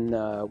one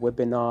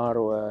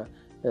webinar.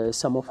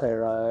 Some of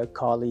her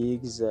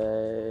colleagues,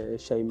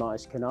 Shayma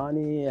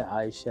Ashkanani,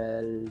 Aisha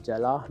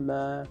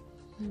Al-Jalahma,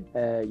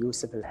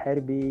 Yusuf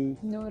Al-Harbi,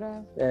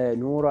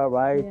 Noura,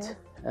 right?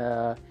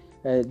 Yeah.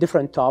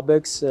 Different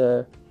topics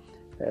in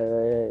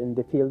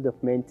the field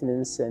of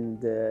maintenance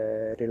and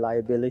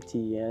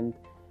reliability. And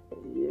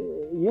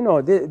you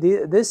know,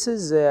 this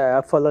is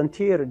a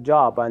volunteer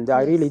job, and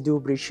I really do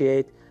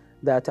appreciate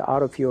that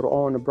out of your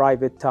own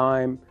private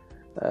time.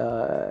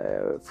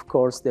 Of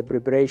course, the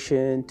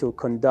preparation to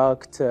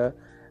conduct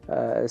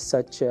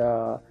such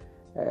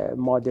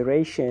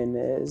moderation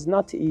is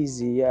not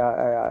easy.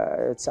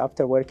 It's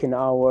after working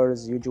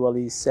hours,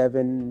 usually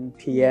 7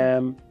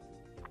 p.m.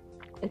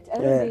 It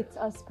elevates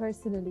us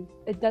personally.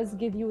 It does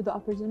give you the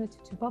opportunity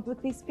to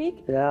publicly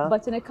speak,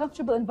 but in a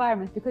comfortable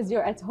environment because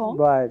you're at home.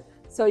 Right.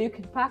 So you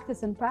can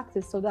practice and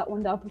practice so that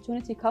when the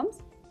opportunity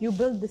comes, you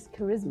build this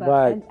charisma.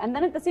 Right. And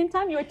then at the same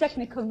time, your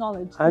technical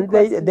knowledge. And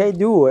they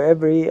do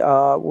every,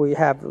 we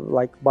have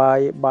like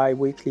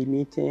bi-weekly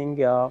meeting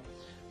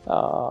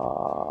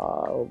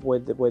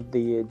with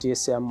the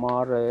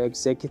GSMR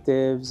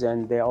executives,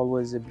 and they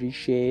always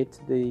appreciate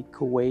the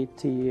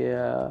Kuwait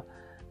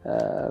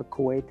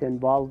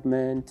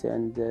involvement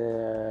and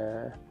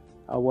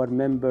our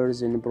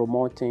members in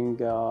promoting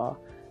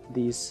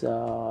these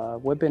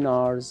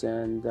webinars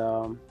and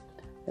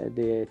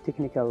the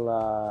technical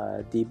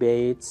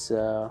debates.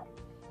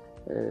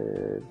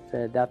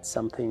 That's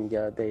something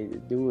they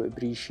do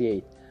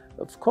appreciate.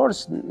 Of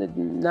course,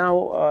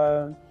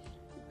 now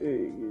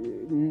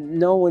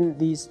knowing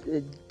these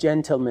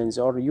gentlemen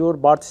or your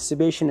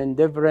participation in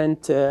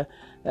different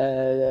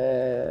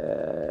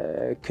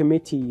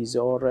committees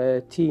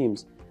or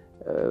teams,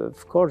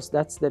 Of course,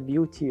 that's the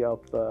beauty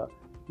of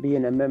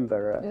being a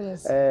member. It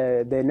is.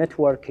 The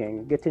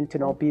networking, getting to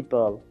know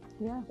people.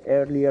 Yeah.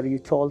 Earlier, you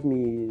told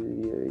me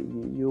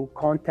you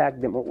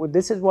contact them.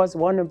 Was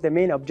one of the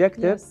main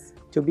objectives, Yes.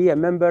 to be a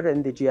member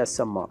in the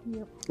GSMR,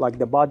 Yep. like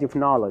the body of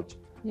knowledge.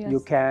 Yes. You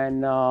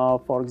can,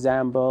 for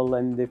example,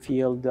 in the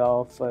field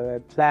of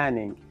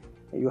planning,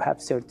 you have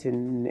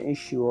certain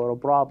issue or a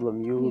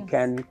problem, you Yes.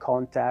 can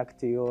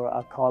contact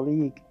a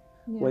colleague,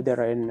 Yes. whether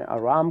in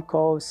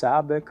Aramco,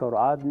 SABIC, or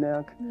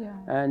ADNOC.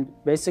 Yeah. And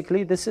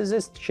basically, this is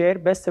a share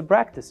best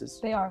practices.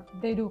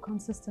 They do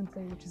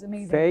consistently, which is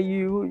amazing.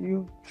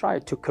 You try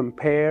to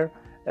compare.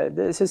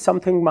 This is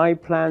something my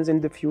plans in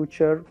the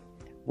future.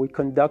 We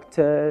conduct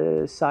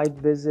a site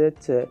visit.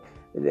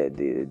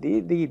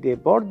 The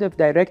board of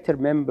director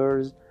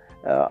members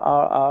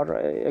are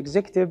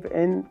executive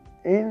in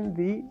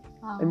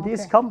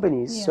these Okay.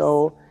 companies. Yes. So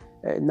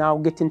now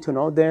getting to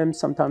know them,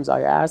 sometimes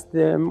I ask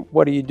them,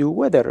 what do you do,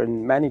 whether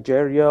in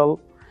managerial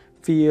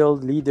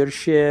field,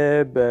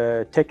 leadership,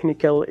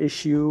 technical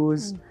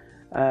issues,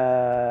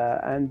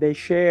 and they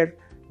share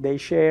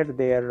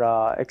their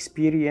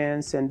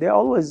experience, and they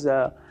always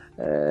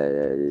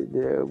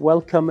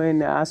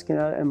welcoming, asking,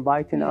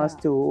 inviting us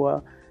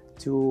to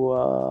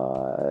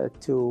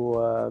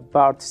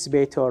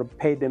participate or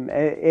pay them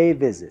a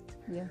visit.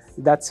 Yes.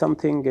 That's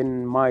something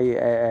in my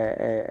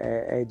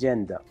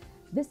agenda.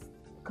 This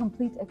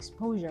complete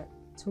exposure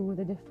to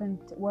the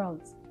different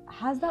worlds,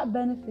 has that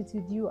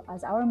benefited you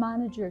as our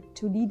manager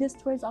to lead us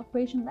towards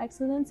operational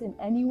excellence in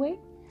any way?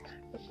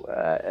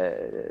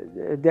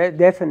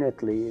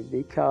 Definitely,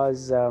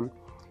 because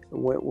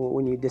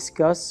when you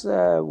discuss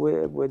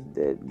with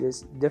this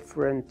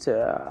different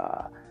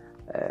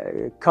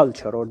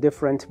culture or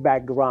different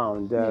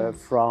background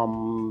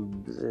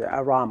from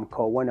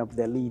Aramco, one of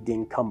the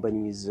leading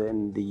companies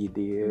in the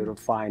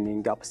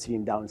refining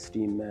upstream,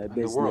 downstream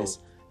business.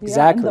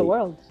 Exactly. In the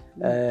world.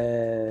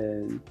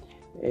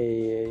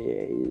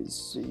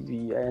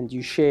 And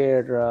you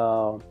share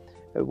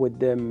with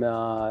them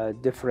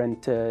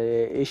different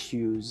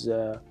issues.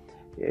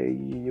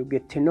 You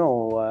get to know,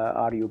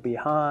 are you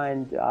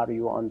behind? Are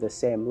you on the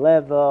same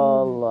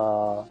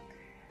level?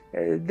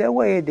 The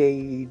way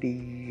they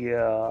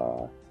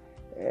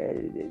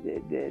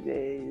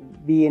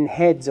being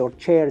heads or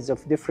chairs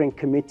of different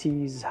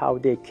committees, how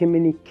they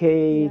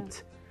communicate.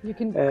 Yeah. You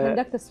can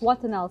conduct a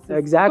SWOT analysis.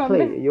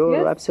 Exactly, you're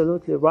yes?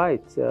 absolutely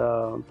right.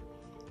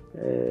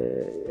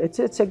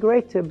 It's a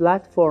great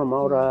platform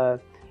or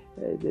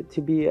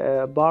to be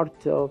a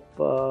part of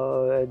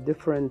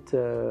different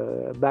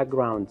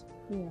backgrounds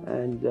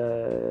and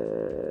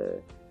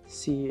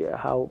see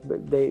how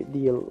they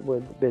deal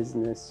with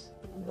business.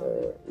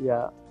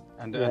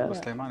 And Abu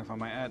Sulaiman, if I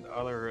might add,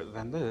 other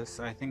than this,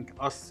 I think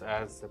us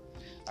as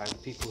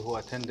people who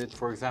attended,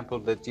 for example,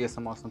 the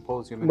GSMR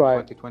Symposium in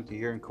 2020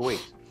 here in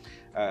Kuwait,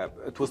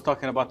 it was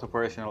talking about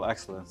operational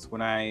excellence.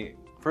 When I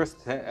first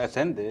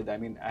attended, I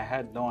mean, I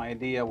had no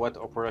idea what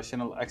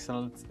operational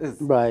excellence is.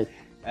 Right.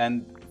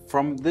 And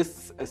from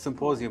this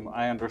symposium,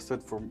 I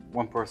understood from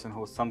one person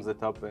who sums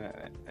it up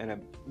in a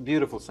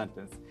beautiful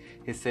sentence.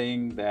 He's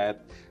saying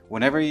that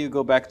whenever you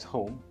go back to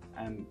home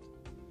and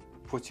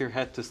put your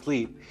head to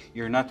sleep,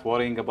 you're not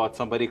worrying about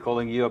somebody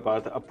calling you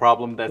about a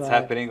problem that's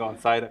happening on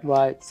site.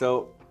 Right.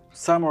 So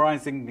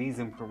summarizing these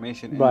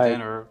information in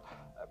general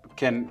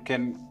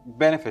can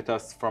benefit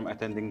us from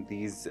attending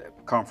these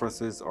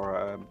conferences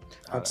or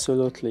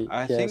absolutely.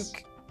 I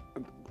think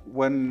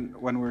when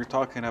we're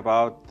talking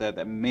about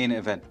the main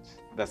event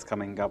that's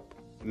coming up,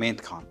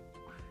 MainCon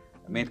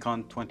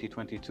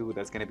 2022,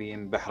 that's going to be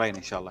in Bahrain,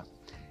 inshallah.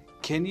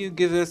 Can you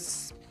give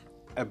us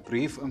a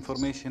brief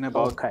information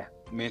about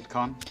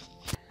MainCon?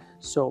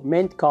 So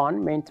MainCon,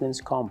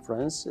 Maintenance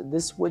Conference,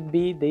 this would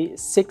be the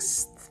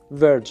 6th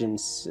version,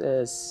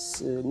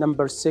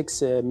 number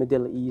 6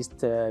 Middle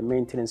East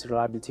Maintenance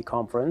Reliability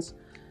Conference.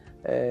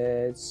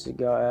 It's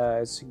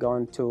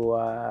going to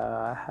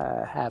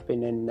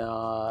happen in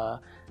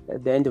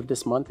at the end of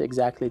this month,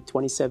 exactly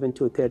 27th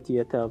to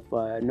 30th of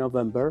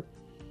November.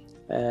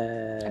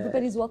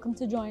 Everybody's welcome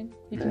to join.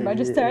 You can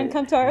register and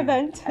come to our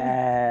event.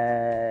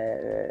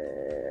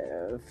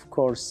 Of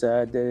course,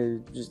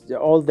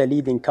 all the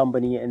leading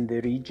company in the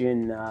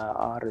region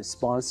are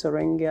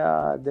sponsoring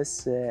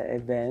this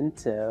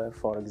event.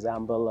 For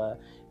example,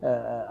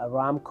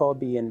 Aramco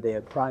being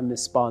the prime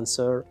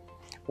sponsor.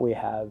 We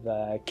have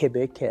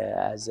Quebec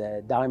as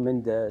a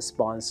diamond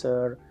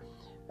sponsor.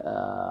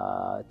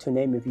 To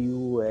name a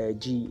few,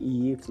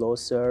 GE,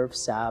 Flowserve,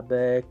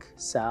 SABIC,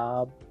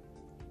 SAB,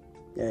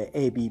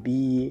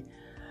 ABB.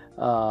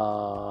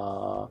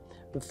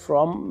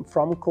 From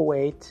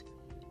Kuwait.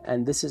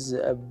 And this is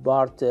a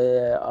part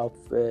of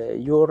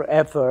your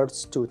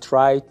efforts to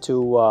try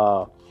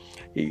to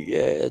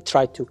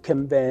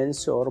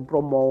convince or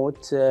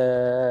promote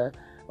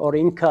or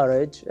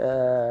encourage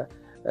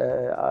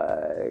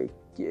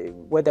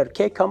whether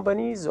K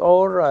companies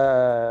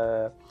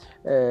or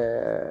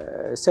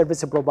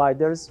service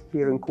providers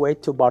here in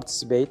Kuwait to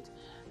participate.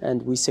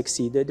 and we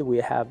succeeded. We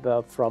have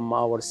from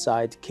our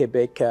side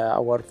Quebec,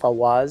 our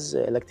Fawaz,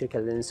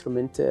 electrical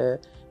instrument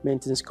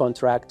maintenance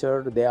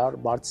contractor. They are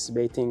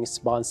participating,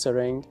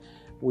 sponsoring.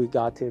 We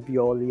got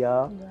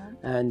Veolia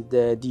and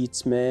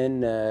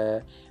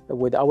Dietzman.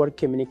 With our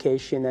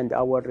communication and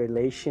our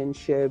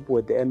relationship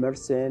with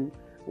Emerson,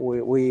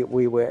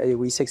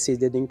 we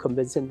succeeded in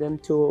convincing them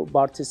to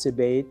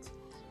participate.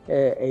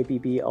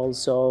 ABB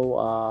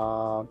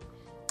also.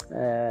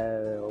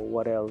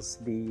 What else?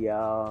 The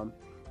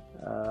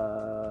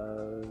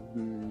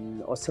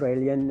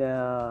Australian,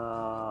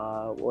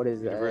 what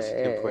is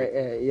University of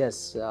Kuwait.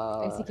 yes,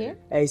 ACK?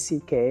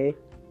 ACK.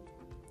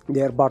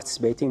 They're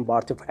participating,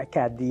 part of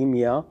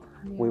academia.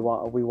 Yeah.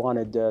 We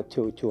wanted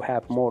to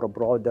have more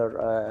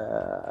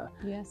broader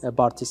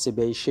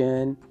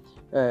participation.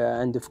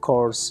 And of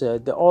course,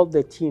 all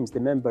the teams, the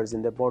members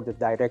in the board of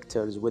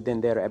directors,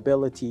 within their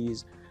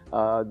abilities,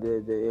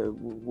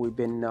 we've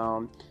been.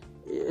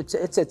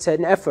 It's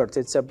an effort.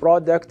 It's a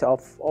product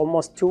of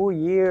almost 2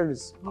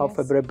 years of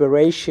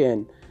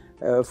preparation.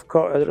 Of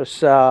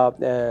course, I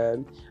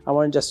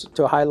want just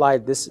to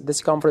highlight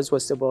this conference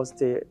was supposed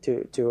to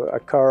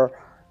occur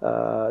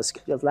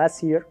scheduled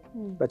last year,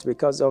 but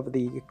because of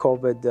the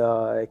COVID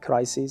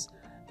crisis,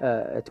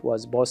 it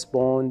was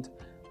postponed.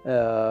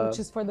 Which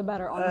is for the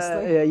better,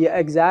 honestly. Yeah,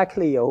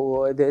 exactly.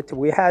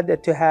 We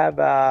had to have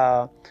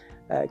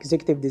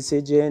executive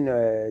decision.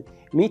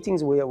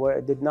 Meetings we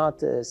did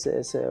not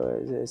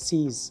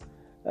cease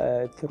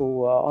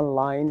through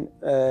online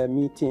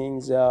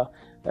meetings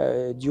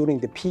during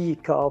the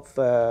peak of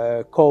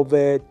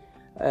COVID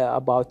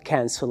about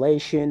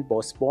cancellation,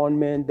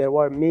 postponement. There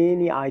were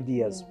many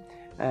ideas.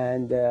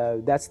 And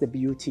that's the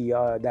beauty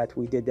that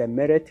we did the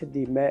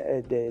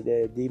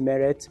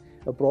merit,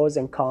 pros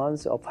and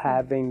cons of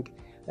having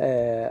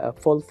a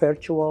full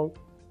virtual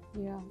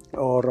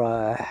or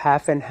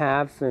half and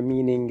half,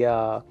 meaning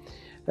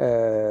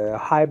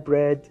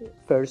hybrid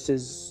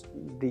versus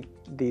the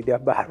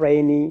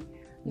Bahraini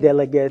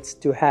delegates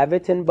to have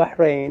it in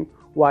Bahrain,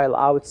 while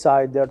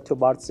outsider to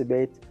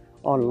participate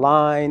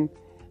online.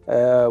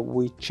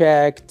 We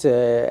checked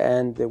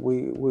and it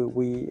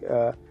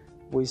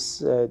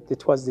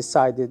was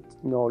decided,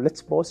 no,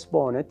 let's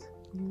postpone it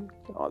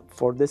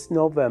for this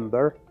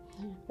November.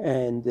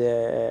 And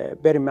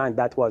bear in mind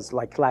that was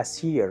like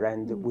last year,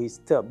 and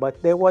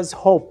but there was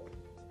hope.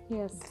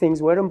 Yes.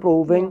 Things were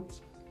improving.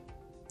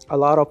 A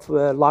lot of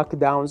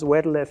lockdowns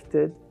were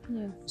lifted.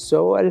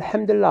 So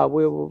alhamdulillah,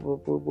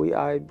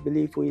 I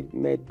believe we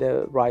made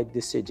the right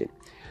decision.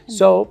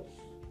 So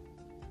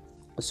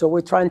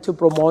we're trying to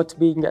promote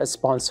being a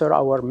sponsor.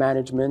 Our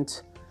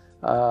management,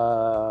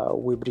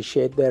 we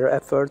appreciate their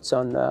efforts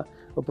on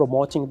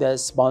promoting the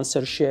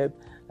sponsorship.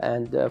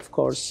 And of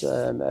course,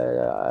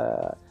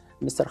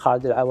 Mr.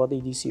 Khaldi Al-Awadi,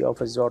 DC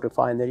of Azor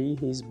Refinery,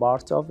 he's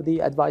part of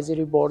the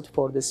advisory board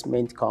for this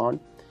MaintCon.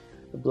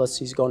 Plus,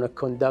 he's going to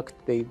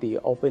conduct the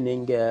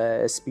opening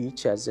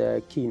speech as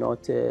a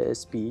keynote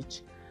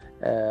speech.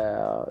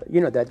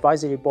 The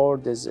advisory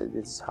board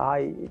is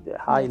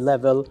high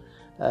level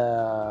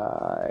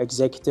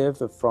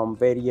executive from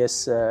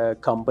various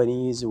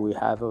companies. We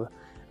have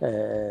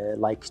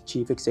like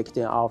chief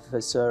executive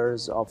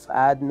officers of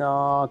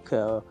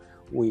ADNOC.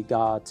 We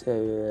got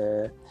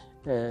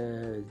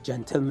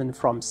gentlemen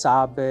from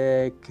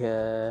SABIC,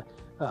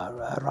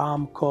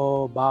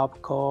 Aramco,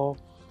 Babco.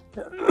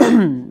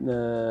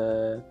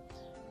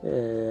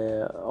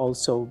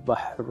 Also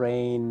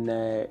Bahrain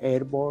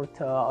Airport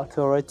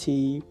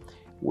Authority.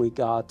 We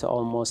got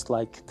almost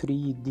like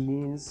 3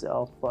 deans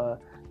of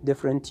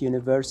different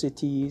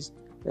universities,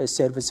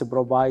 service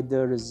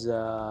providers,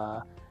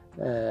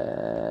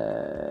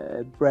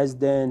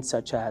 presidents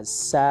such as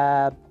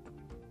SAB,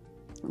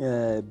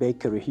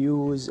 Baker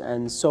Hughes,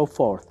 and so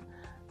forth.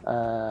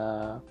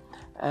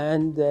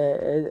 And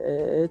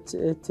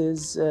it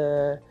is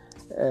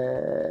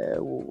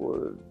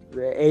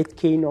 8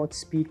 keynote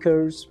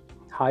speakers,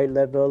 high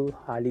level,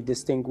 highly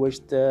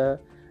distinguished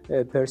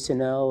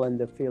personnel in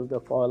the field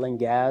of oil and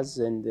gas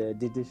and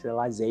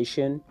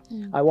digitalization.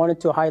 I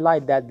wanted to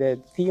highlight that the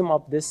theme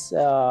of this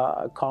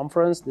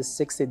conference, the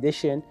 6th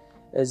edition,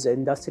 is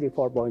Industry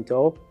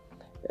 4.0.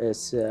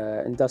 It's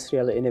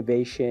industrial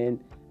innovation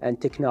and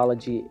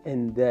technology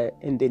in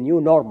the new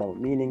normal,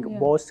 meaning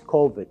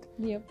post-COVID.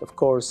 Of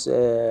course,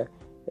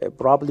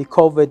 probably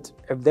COVID,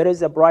 if there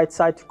is a bright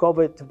side to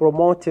COVID,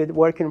 promoted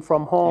working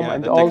from home,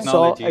 and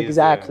also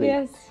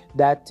exactly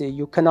that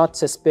you cannot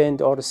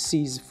suspend or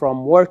cease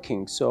from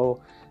working. So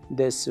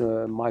this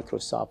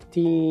Microsoft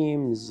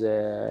Teams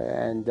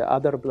and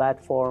other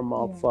platform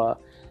of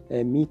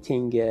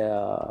meeting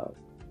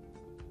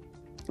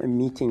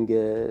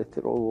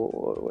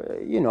through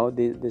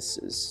this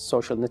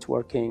social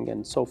networking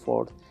and so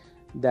forth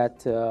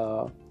that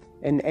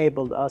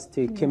enabled us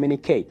to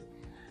communicate.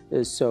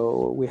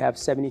 So we have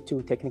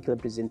 72 technical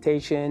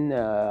presentation.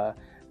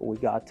 We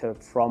got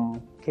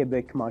from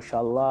Quebec,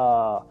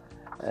 mashallah,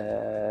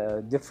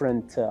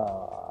 different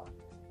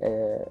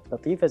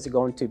Latifa is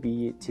going to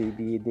be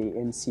the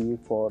MC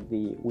for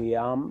the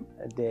WIAM,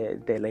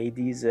 the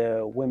ladies,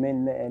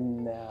 women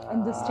in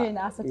Industry and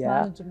asset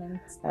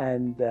management.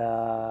 And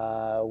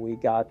we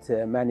got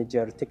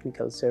manager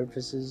technical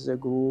services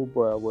group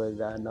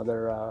with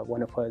another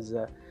one of us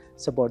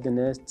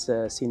subordinates,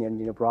 senior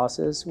engineer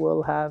process,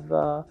 will have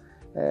a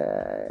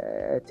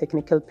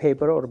technical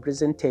paper or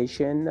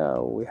presentation.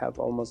 We have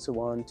almost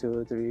 1,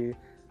 2, 3,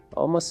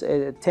 almost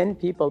 10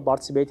 people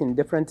participating in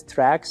different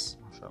tracks.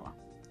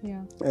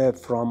 Yeah.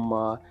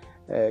 From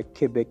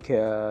Quebec,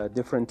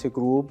 different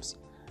groups.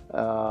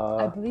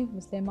 I believe,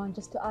 Sulaiman,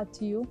 just to add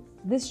to you,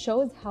 this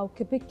shows how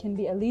Quebec can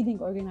be a leading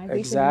organization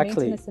Exactly. in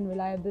maintenance and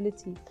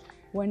reliability.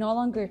 We're no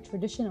longer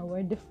traditional,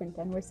 we're different,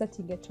 and we're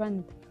setting a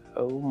trend.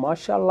 Oh,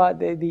 mashallah,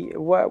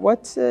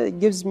 what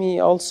gives me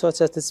also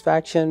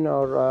satisfaction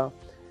or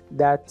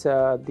that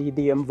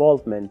the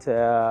involvement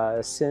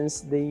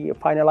since the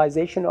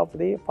finalization of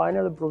the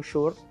final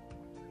brochure,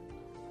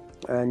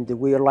 and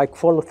we are like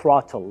full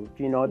throttle,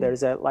 you know,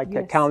 there's a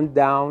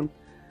countdown,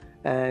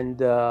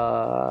 and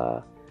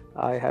I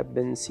have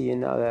been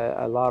seeing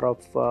a lot of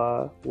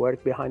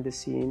work behind the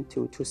scene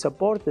to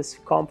support this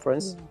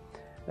conference.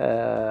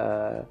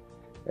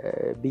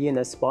 Being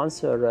a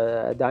sponsor,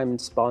 a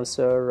diamond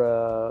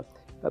sponsor,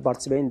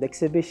 participating in the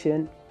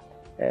exhibition,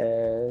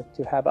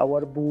 to have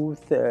our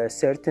booth,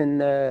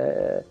 certain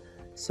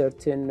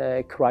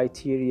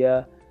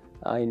criteria.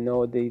 I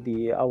know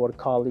our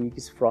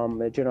colleagues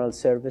from General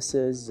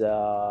Services,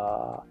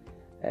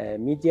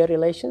 Media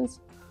Relations.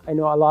 I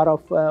know a lot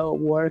of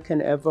work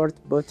and effort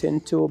put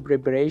into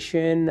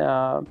preparation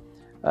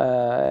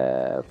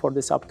for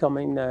this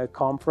upcoming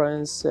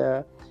conference.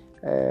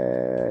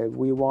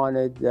 We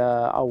wanted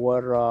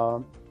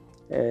our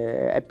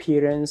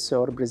appearance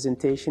or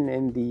presentation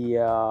in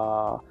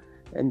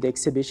the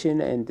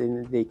exhibition and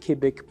in the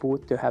Quebec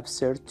booth to have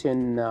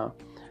certain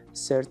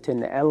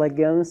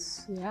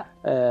elegance.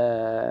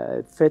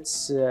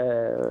 Fits,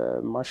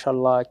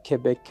 mashallah,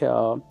 Quebec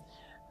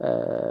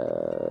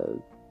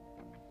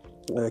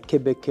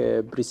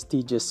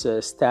prestigious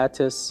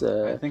status.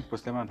 I think,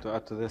 Sulaiman, to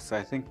add to this,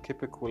 I think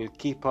Quebec will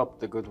keep up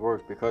the good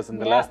work, because in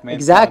the last main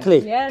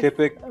exactly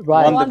Quebec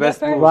won the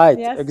best booth. Right,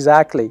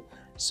 exactly.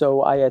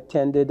 So I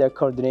attended a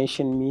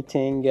coordination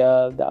meeting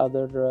the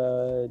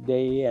other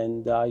day,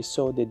 and I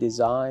saw the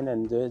design,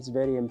 and it's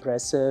very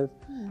impressive.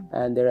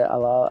 And there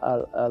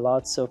are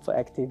lots of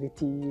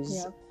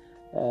activities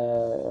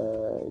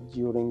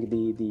during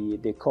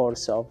the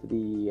course of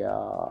the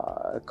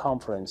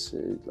conference,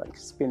 like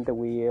spin the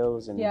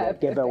wheels and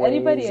giveaways. If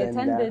anybody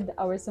attended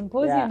our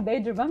symposium,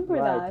 they'd remember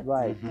that.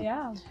 Right.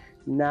 Yeah.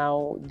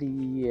 Now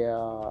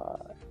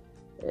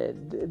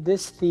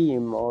this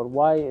theme, or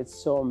why it's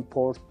so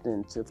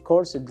important, of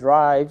course it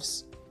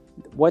drives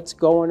what's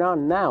going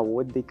on now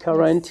with the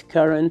current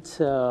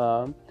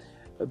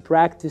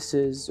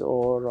practices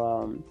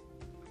or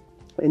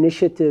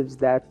initiatives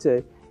that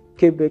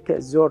Quebec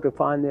Azure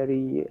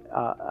Refinery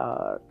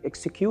are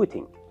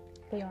executing.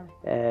 They are.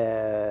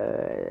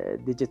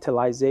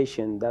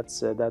 Digitalization,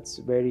 that's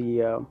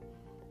very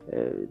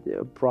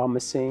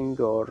promising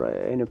or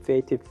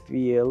innovative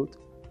field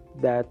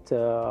that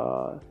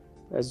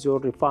Azure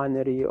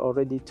Refinery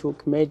already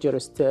took major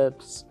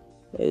steps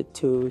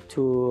to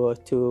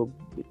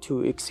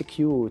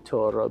execute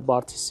or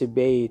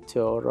participate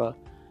or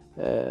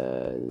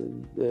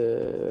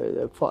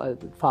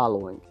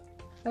following.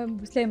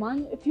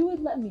 Sulaiman, if you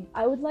would let me,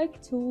 I would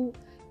like to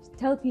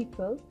tell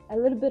people a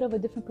little bit of a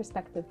different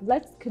perspective.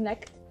 Let's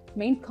connect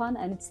MainCon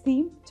and its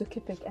theme to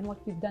Quebec and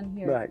what we've done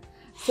here. Right.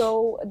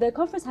 So the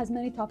conference has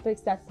many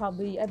topics that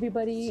probably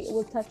everybody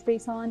will touch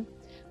base on.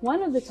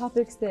 One of the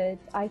topics that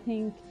I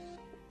think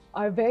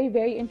are very,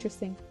 very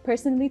interesting,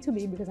 personally to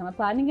me, because I'm a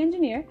planning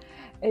engineer,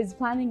 is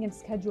planning and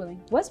scheduling.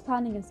 Was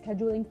planning and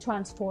scheduling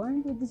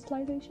transformed with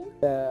digitalization?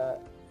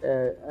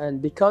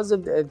 And because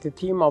of the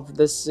theme of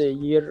this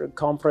year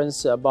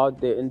conference about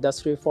the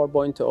Industry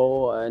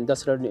 4.0,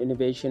 industrial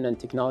innovation and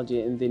technology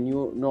in the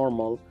new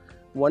normal,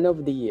 one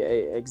of the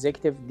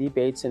executive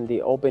debates in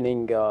the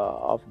opening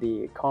of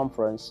the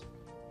conference,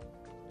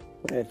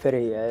 a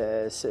very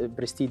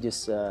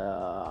prestigious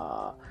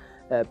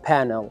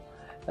panel,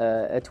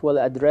 it will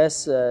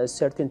address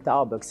certain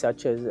topics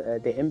such as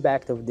the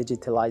impact of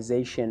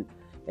digitalization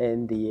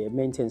in the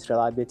maintenance,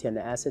 reliability, and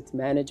asset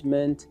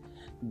management,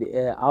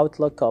 the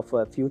outlook of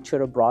a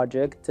future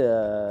project,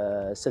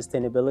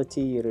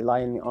 sustainability,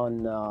 relying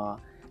on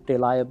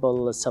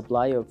reliable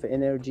supply of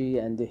energy,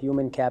 and the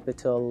human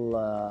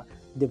capital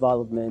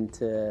development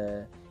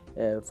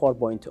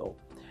 4.0.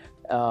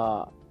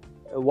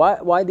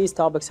 Why these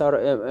topics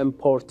are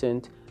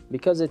important?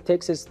 Because it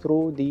takes us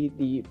through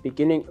the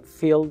beginning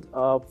field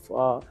of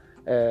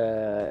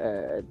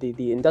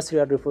the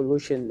industrial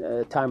revolution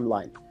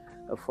timeline,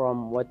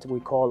 from what we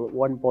call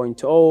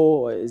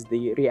 1.0 is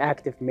the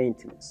reactive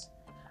maintenance.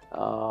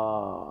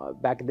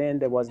 Back then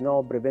there was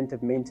no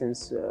preventive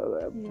maintenance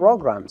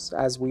programs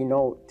as we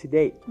know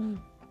today.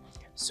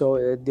 So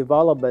it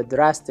developed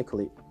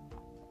drastically.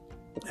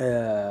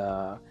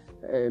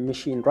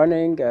 machine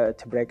running,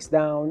 it breaks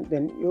down,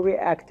 then you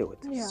react to it.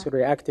 Yeah. It's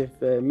reactive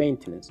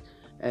maintenance.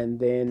 And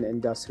then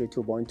Industry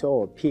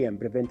 2.0, PM,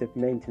 preventive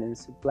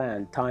maintenance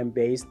plan,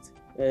 time-based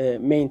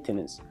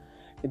maintenance.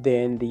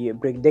 Then the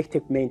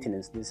predictive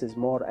maintenance, this is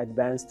more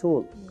advanced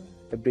tool.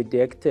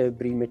 Predict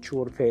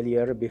premature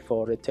failure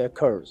before it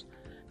occurs.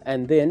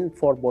 And then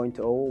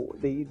 4.0,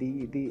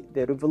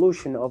 the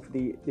revolution of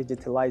the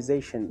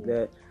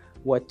digitalization,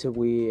 what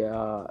we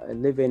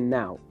live in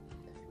now.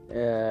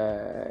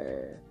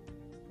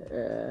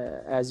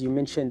 As you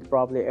mentioned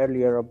probably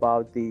earlier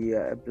about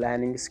the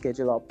planning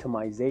schedule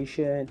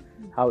optimization,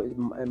 how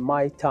in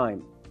my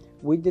time,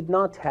 we did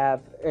not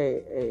have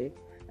an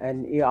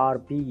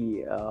ERP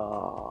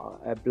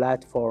a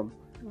platform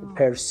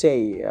per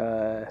se.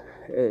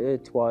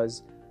 It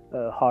was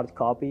hard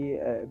copy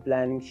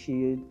planning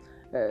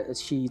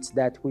sheets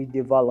that we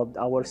developed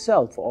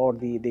ourselves, or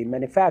the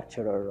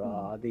manufacturer,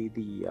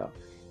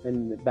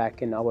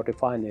 back in our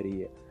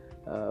refinery,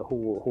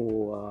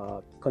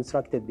 who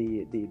constructed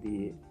the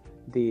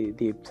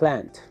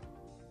plant,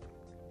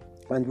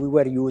 and we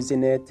were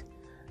using it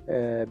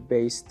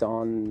based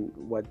on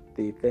what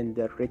the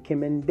vendor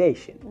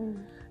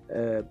recommendation.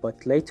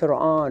 But later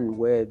on,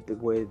 we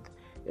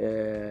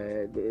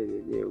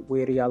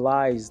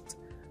realized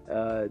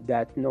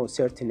that no,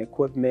 certain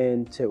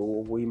equipment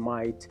we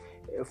might,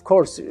 of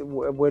course,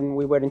 when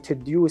we were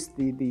introduced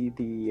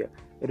the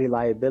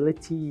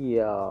reliability,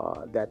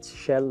 that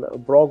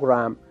Shell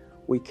program,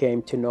 we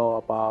came to know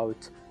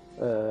about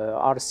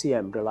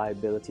RCM,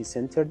 reliability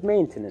centered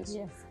maintenance.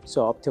 Yes.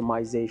 So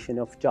optimization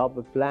of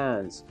job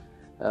plans,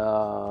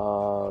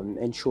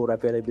 ensure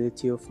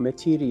availability of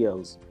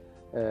materials,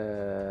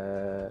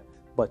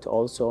 but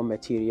also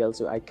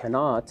materials I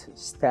cannot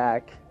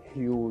stack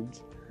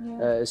huge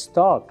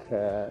stock.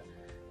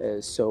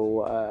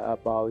 So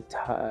about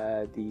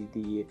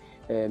the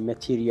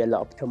material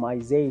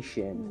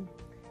optimization,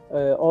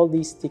 all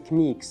these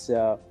techniques.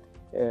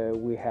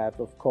 We have,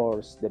 of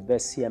course, the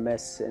best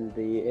CMS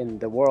in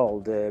the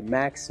world,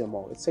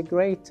 Maximo. It's a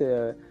great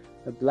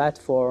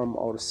platform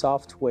or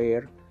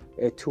software,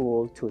 a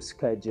tool to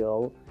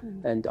schedule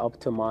and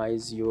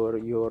optimize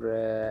your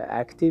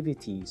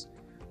activities.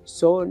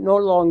 So no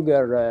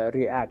longer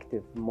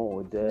reactive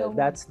mode.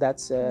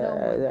 That's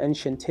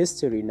ancient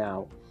history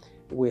now.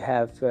 We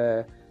have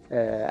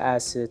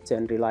asset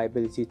and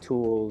reliability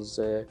tools,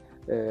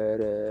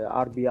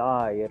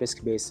 RBI,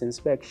 risk-based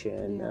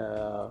inspection,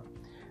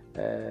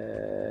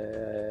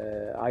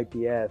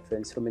 IPF,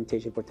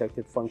 instrumentation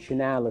protective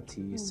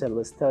functionality,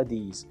 cell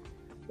studies,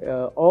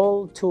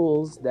 all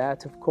tools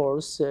that, of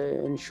course,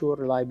 ensure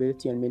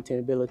reliability and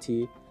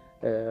maintainability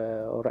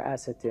or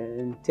asset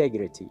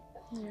integrity.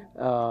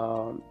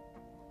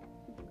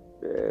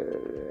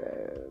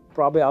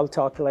 Probably I'll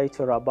talk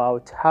later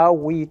about how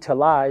we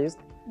utilized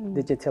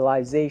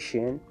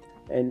digitalization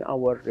in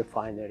our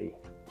refinery.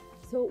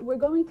 So we're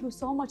going through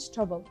so much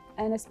trouble,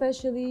 and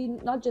especially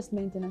not just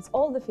maintenance,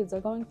 all the fields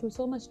are going through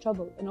so much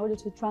trouble in order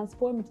to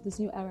transform into this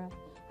new era.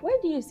 Where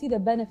do you see the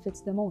benefits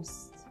the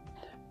most?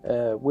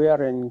 We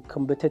are in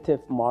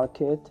competitive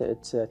market.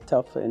 It's a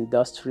tough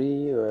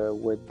industry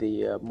with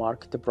the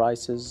market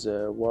prices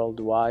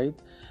worldwide.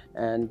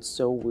 And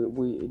so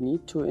we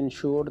need to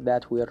ensure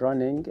that we're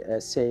running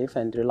a safe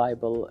and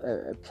reliable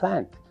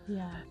plant.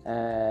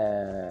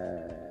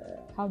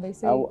 How they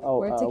say,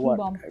 we're a ticking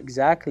bomb.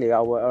 Exactly.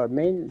 Our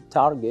main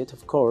target,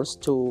 of course,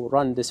 to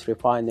run this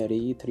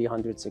refinery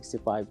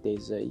 365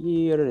 days a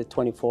year,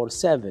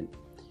 24/7,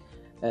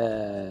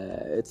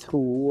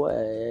 through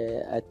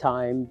a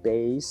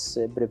time-based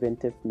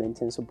preventive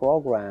maintenance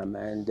program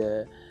and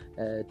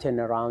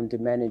turnaround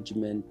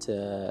management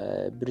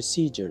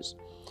procedures.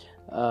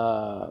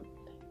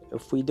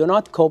 If we do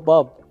not cope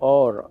up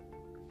or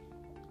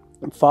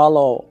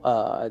follow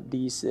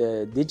these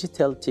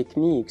digital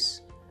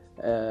techniques,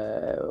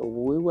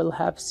 we will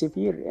have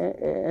severe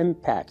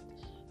impact,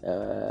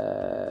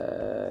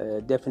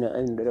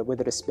 definitely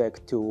with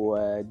respect to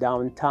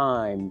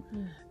downtime,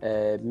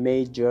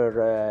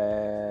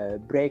 major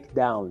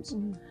breakdowns,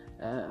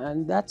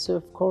 and that's,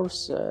 of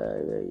course,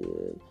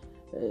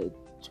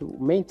 to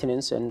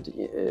maintenance and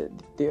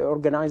the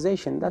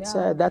organization. That's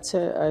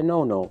a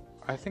no-no.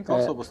 I think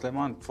also,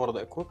 Sulaiman, for the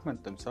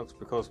equipment themselves,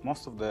 because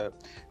most of the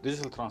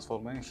digital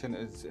transformation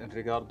is in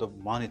regard of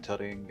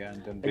monitoring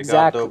and in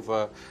regard of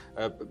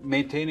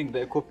maintaining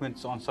the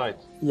equipment on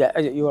site. Yeah,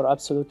 you are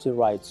absolutely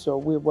right. So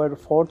we were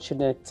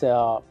fortunate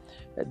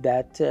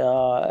that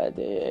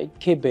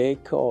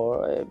Quebec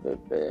or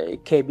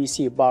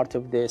KBC, part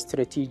of the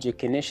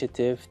strategic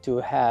initiative to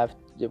have,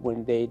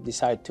 when they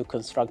decide to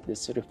construct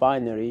this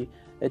refinery,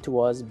 it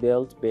was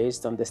built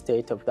based on the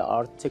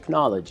state-of-the-art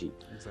technology.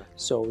 Exactly.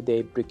 So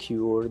they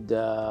procured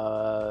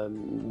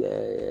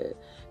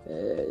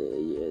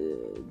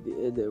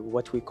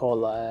what we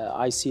call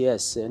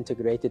ICS,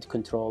 Integrated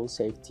Control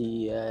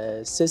Safety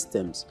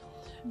Systems.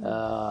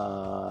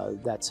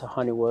 That's a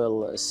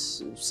Honeywell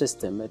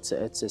system. It's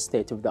a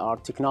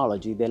state-of-the-art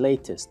technology, the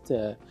latest.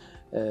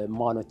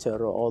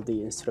 Monitor all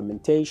the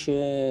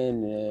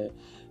instrumentation,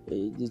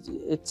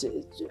 it's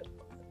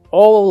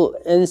all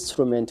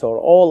instrument or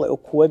all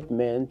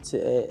equipment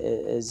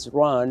is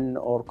run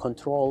or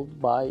controlled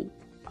by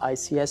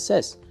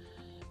ICSS.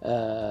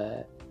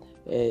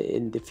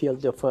 In the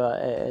field of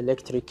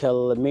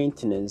electrical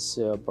maintenance,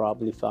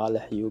 probably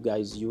Faleh, you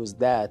guys use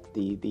that,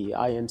 the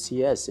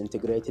IMCS,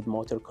 Integrated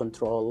Motor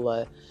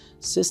Control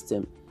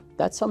System.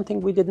 That's something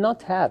we did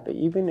not have,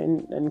 even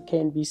in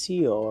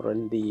KNBC or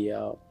in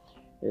the,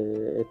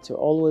 it's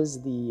always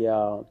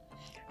the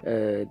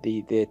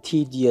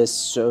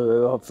tedious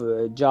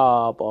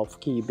job of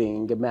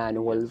keeping a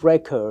manual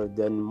record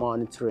and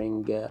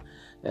monitoring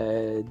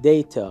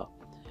data.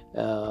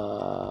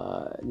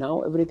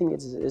 Now everything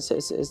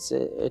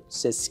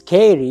it's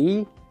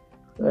scary,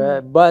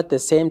 but at the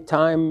same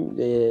time,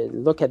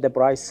 look at the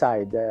bright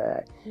side.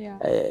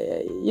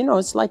 You know,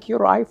 it's like your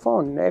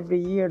iPhone. Every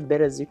year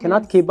you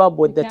cannot keep up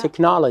with the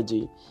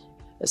technology,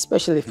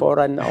 especially for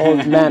an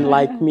old man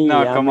like me.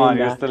 No, come on,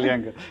 you're still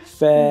younger.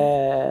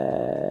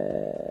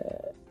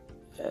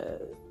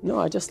 No,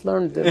 I just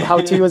learned how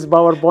to use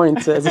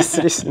PowerPoint this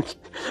recently.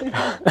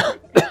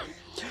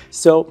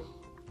 So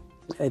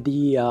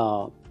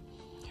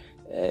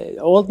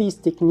all these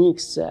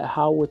techniques,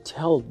 how it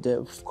helped,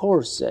 of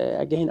course,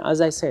 again,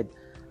 as I said,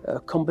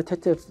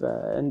 competitive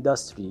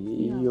industry.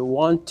 You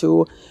want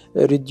to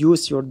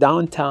reduce your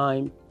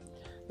downtime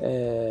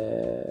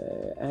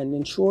and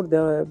ensure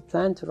the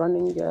plant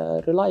running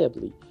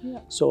reliably.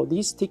 So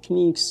these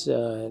techniques,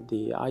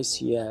 the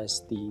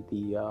ICS, the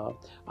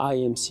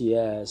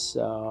IMCS,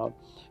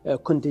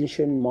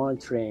 condition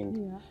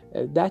monitoring,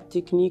 that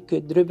technique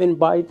driven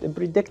by the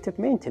predictive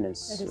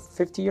maintenance.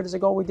 50 years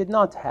ago we did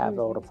not have,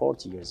 or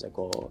 40 years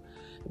ago,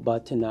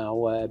 but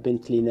now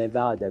Bentley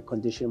Nevada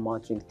condition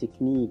monitoring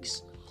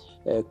techniques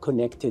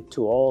connected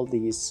to all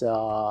these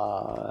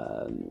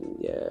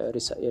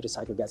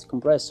recycled gas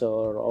compressor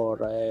or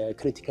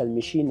critical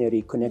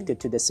machinery connected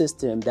to the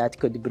system that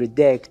could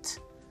predict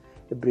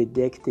the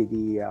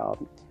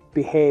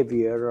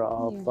behavior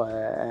of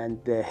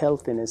and the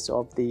healthiness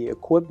of the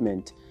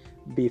equipment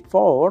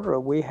before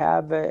we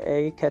have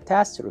a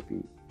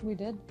catastrophe. We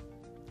did.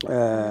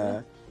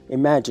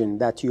 Imagine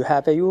that you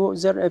have a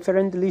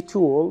user-friendly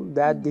tool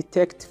that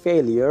detects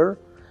failure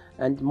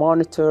and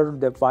monitor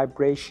the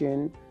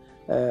vibration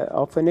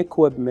of an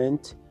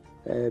equipment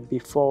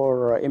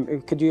before.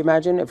 Could you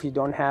imagine if you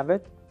don't have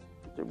it?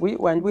 We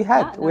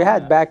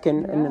had back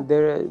in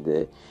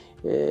the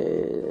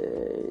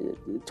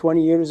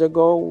 20 years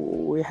ago,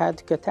 we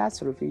had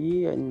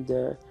catastrophe and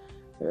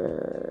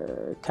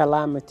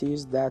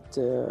calamities that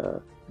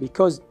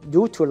because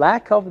due to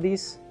lack of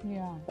these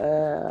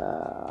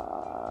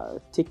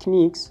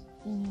techniques,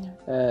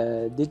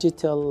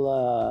 digital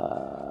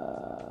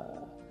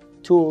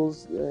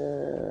tools,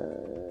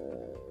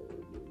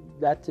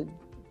 that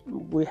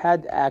we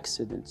had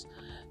accidents.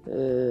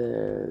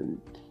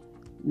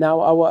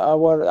 Now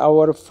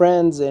our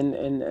friends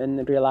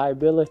in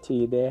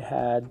reliability, they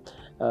had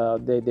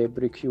they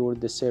procured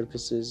the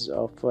services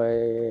of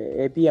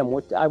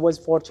APM. I was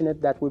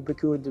fortunate that we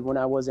procured when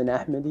I was in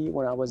Ahmadi,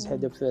 when I was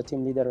head of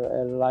team leader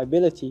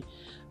reliability,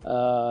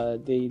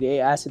 the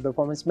asset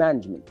performance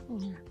management.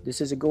 This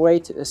is a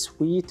great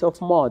suite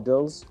of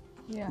models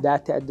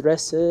that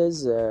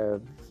addresses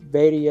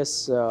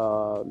various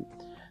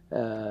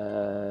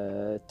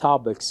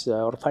topics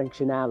or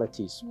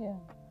functionalities.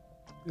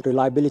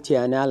 Reliability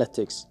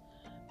analytics,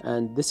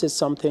 and this is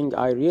something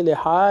I really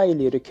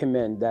highly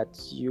recommend that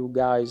you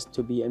guys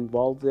to be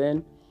involved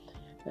in,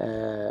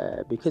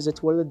 because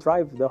it will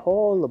drive the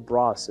whole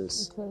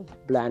process.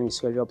 Planning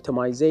schedule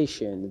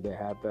optimization, they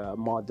have a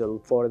model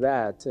for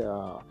that.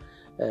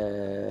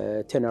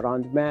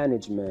 Turnaround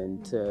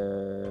management,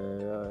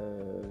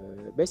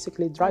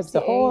 basically drives the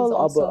whole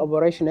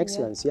operation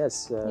excellence.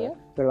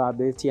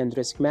 Reliability and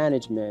risk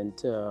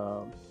management,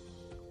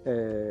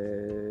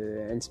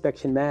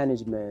 inspection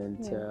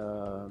management,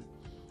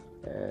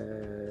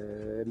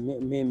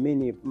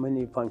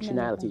 many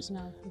functionalities.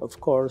 Of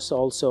course,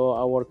 also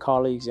our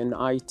colleagues in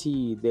IT,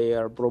 they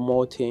are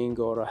promoting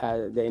or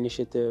have the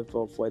initiative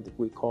of what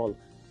we call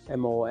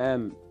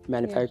MOM,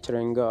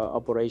 manufacturing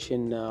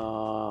operation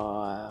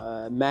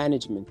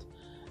management,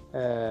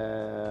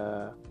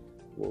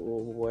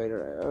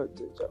 where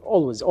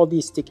always all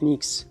these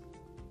techniques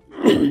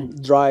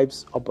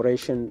drives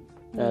operation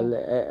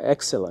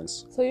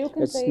excellence. So you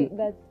can say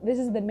that this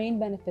is the main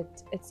benefit.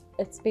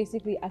 It's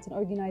basically at an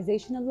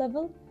organizational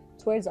level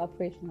towards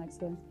operational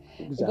excellence.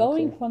 Exactly.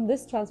 Going from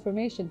this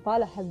transformation,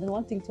 Faleh has been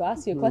wanting to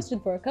ask you a question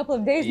for a couple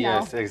of days now.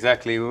 Yes,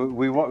 exactly.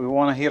 We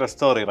want to hear a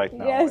story right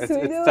now. Yes,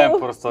 it's time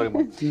for a story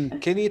mode.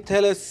 Can you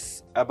tell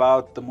us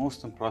about the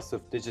most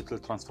impressive digital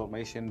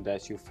transformation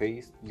that you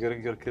faced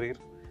during your career,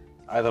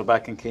 either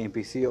back in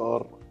KNPC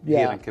or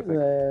here in Quebec?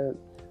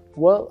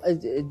 Well,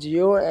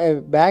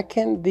 back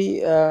in the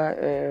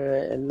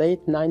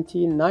late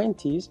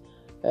 1990s,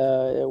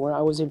 when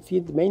I was in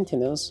field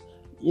maintenance,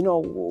 you know,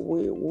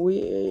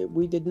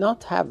 we did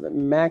not have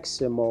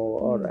Maximo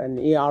or an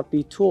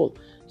ERP tool.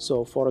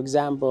 So, for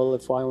example,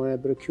 if I want to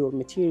procure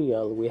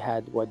material, we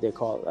had what they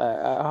call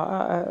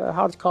a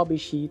hard copy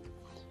sheet.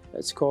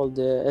 It's called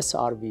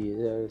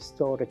SRV,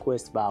 Store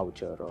Request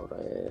Voucher, or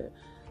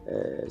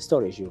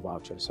Storage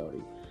Voucher,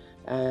 sorry.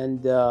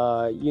 And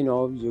you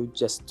know, you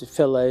just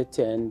fill it,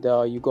 and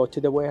you go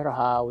to the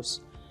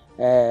warehouse,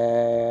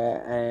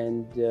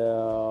 and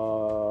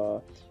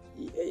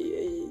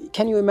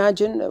can you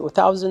imagine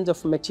thousands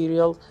of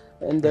material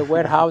in the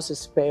warehouse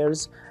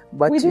spares,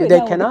 but We do it they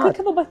now with the cannot. click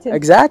of a button.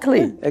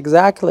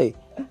 Exactly.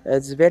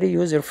 It's very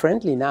user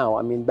friendly now.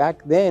 I mean,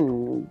 back then,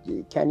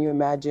 can you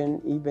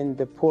imagine even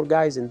the poor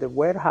guys in the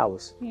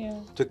warehouse? Yeah.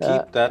 To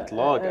keep that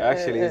log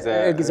actually is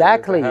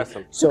Exactly. a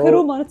hassle. Took a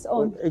room on its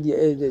own.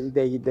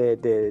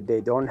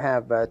 They don't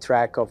have a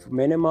track of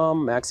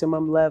minimum,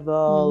 maximum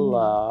level,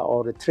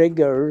 or the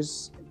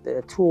triggers,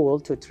 the tool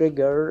to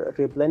trigger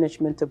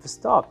replenishment of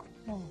stock.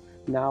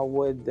 Now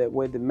with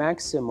the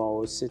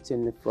Maximo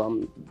sitting from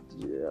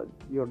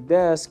your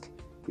desk,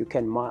 you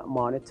can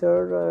monitor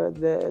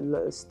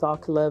the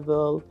stock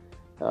level,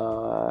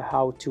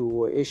 how to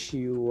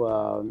issue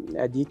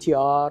a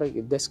DTR,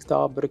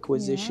 desktop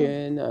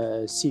requisition,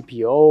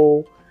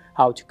 CPO,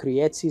 how to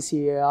create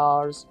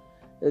CCARs.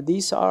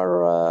 These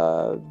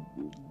are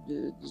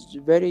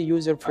very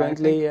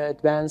user-friendly,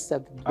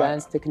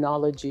 advanced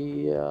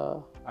technology.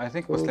 I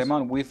think,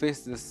 Sulaiman, we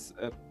faced this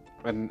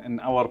in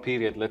our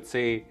period, let's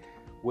say,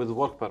 with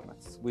work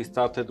permits. We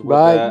started with a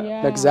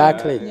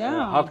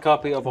hard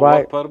copy of a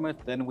work permit,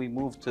 then we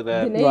moved to the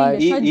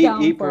delaying the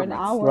shutdown for an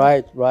hour.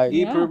 Right.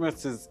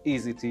 E-permits is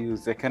easy to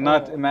use. I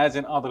cannot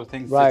imagine other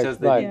things such as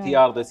the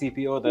DTR, the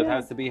CPO that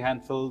has to be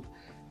hand-filled,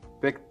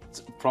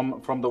 picked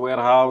from the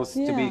warehouse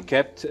to be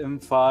kept in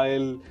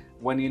file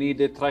when you need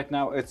it. Right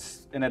now,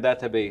 it's in a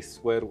database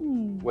where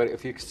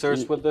if you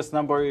search with this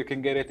number, you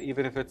can get it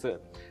even if it's a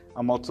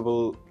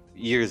multiple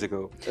years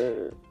ago.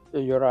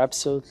 You're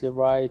absolutely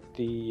right.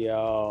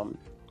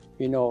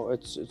 You know,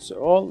 it's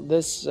all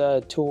this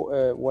to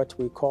what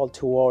we call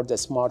toward a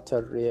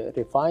smarter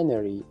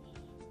refinery.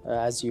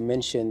 As you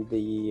mentioned,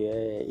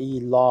 the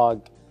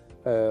e-log,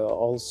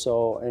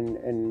 also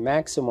in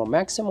Maximo.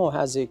 Maximo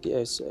has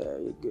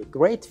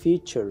great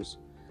features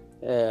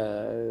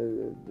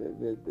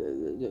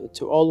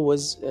to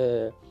always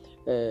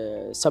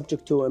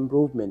subject to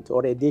improvement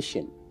or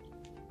addition.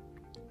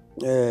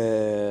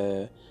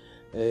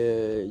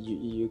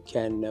 You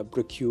can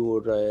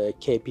procure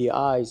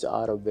KPIs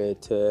out of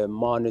it,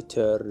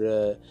 monitor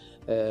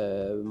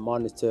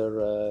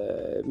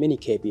many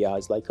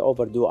KPIs like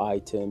overdue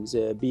items,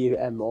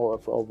 BMO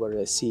of over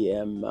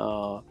CM,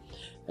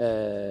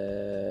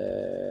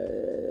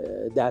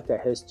 data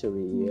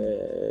history,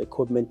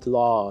 equipment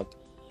log,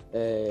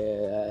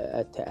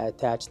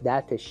 attach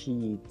data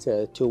sheet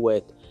to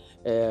it.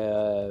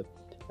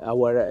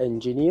 Our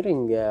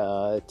engineering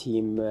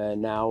team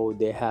now,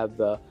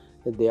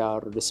 they are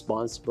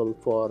responsible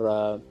for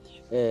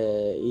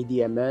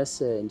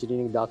EDMS,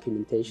 Engineering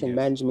Documentation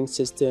Management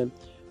System,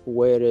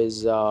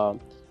 whereas I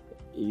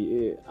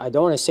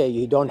don't want to say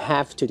you don't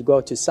have to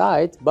go to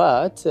site,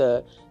 but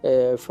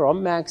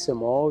from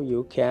Maximo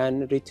you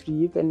can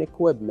retrieve an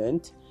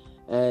equipment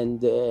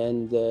and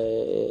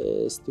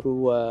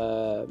through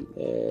a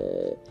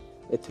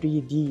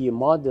 3D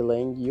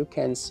modeling you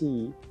can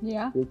see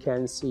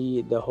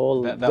the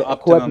whole the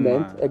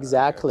equipment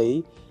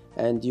exactly.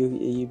 And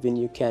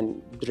you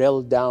can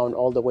drill down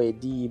all the way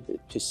deep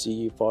to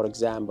see, for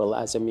example,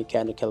 as a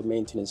mechanical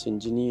maintenance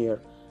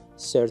engineer,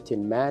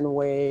 certain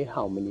manway,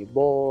 how many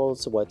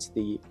bolts, what's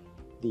the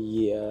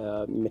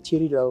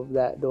material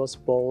of those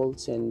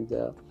bolts, and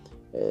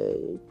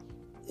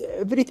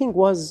everything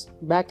was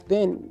back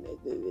then,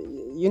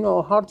 you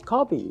know, hard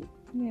copy.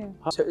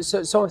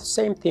 So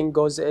same thing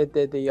goes at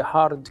the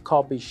hard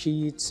copy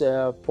sheets,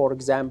 for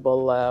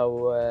example.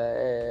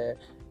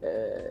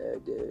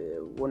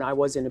 When I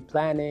was in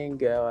planning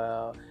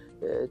to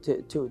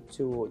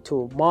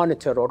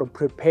monitor or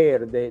prepare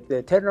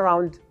the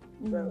turnaround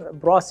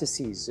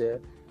processes,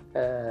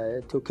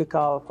 to kick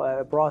off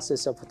a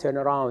process of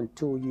turnaround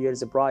 2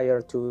 years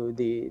prior to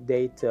the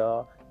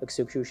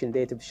execution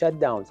date of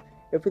shutdowns.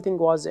 Everything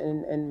was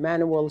in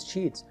manual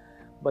sheets,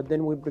 but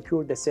then we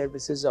procured the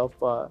services of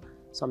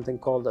something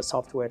called a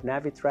software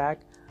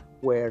Navitrack,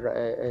 where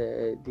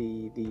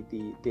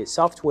the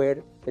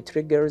software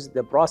triggers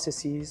the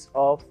processes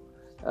of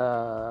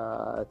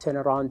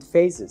turnaround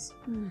phases,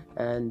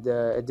 and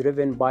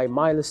driven by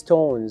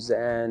milestones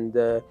and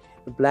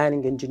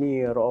planning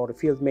engineer or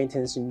field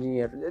maintenance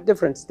engineer,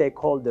 different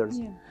stakeholders,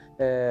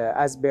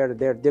 as per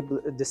their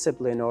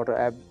discipline or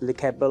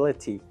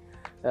applicability.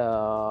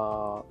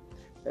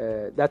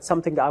 That's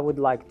something I would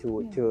like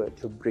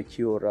to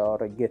procure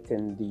or get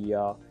in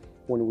the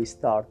when we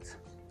start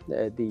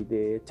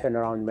the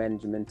turnaround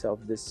management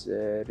of this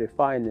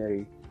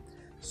refinery.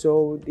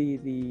 So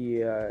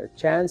the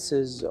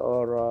chances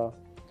or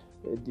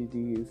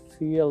the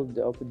field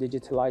of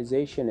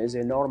digitalization is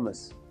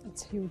enormous.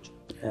 It's huge.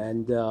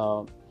 And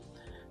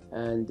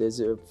is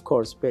of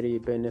course very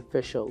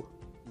beneficial.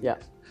 Yeah.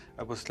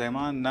 Abu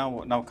Sulaiman,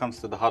 now comes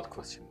to the hard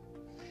question.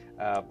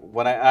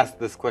 When I ask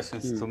these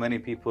questions to many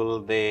people,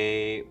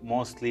 they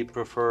mostly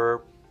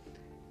prefer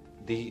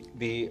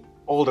the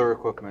older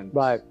equipment.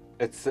 Right.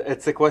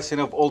 It's a question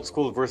of old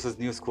school versus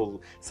new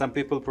school. Some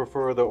people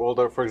prefer the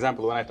older. For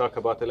example, when I talk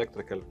about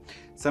electrical,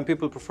 some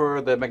people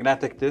prefer the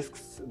magnetic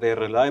discs. They're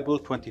reliable,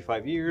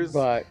 25 years.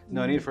 Right.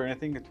 No need for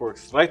anything. It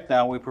works. Right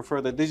now, we prefer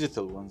the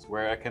digital ones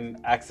where I can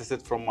access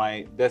it from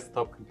my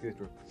desktop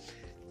computer.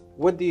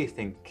 What do you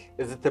think?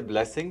 Is it a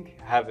blessing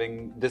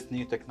having this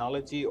new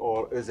technology,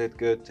 or is it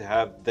good to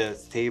have the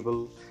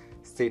stable,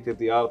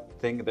 state-of-the-art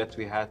thing that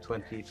we had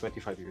 20,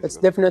 25 years It's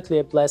ago? definitely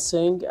a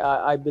blessing.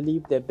 I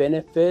believe the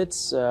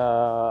benefits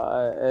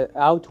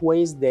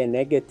outweighs the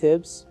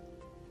negatives.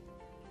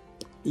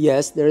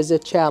 Yes, there is a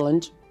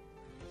challenge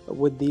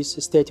with this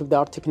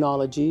state-of-the-art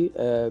technology,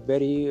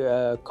 very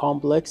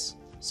complex,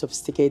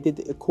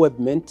 sophisticated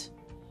equipment.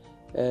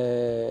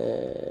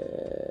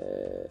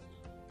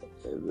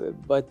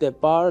 But the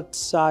part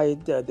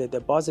side,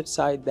 the positive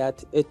side,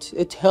 that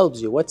it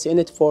helps you. What's in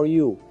it for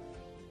you?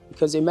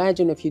 Because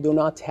imagine if you do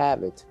not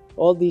have it.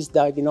 All these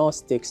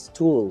diagnostics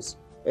tools,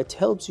 it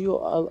helps you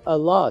a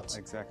lot.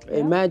 Exactly.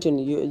 Imagine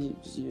you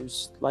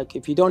like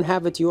if you don't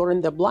have it, you're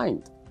in the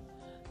blind.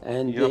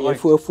 And You're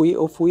if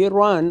we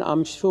run,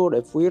 I'm sure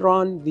if we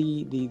run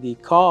the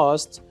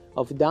cost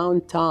of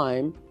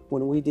downtime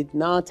when we did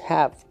not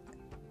have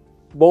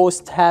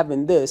both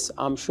having this,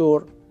 I'm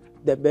sure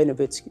the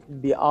benefits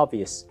be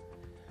obvious.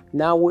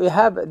 Now we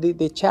have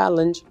the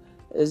challenge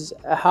is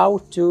how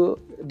to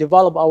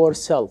develop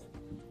ourselves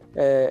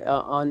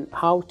on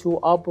how to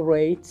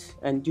operate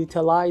and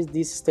utilize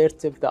this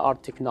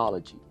state-of-the-art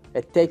technology.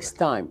 It takes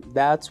time.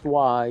 That's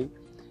why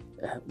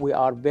we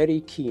are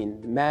very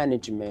keen,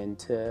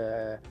 management,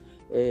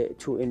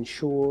 to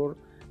ensure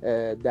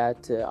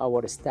that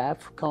our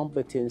staff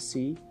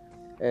competency,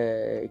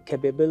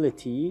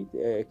 capability,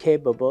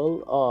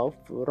 capable of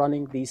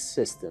running these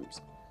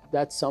systems.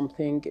 That's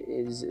something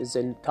is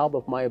on top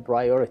of my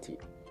priority.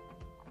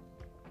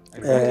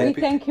 We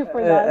thank you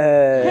for that,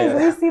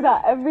 because we see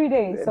that every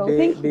day, so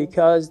thank you.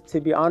 Because to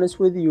be honest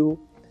with you,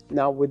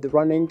 now with the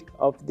running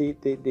of the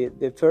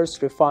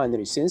first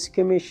refinery since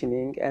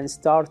commissioning and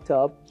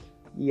startup,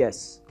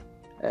 yes,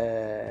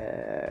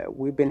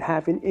 we've been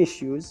having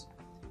issues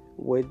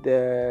with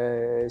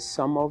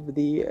some of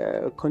the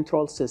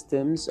control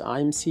systems,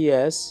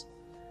 IMCS,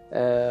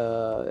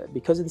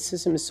 because the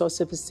system is so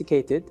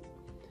sophisticated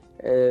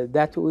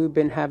that we've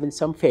been having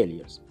some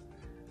failures.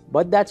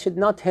 But that should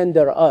not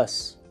hinder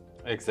us.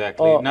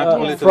 Exactly. Not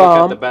only to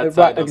look at the bad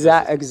side of this.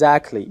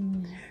 Exactly.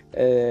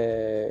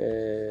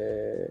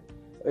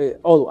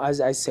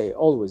 As I say,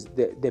 always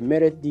the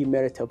merit,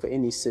 demerit of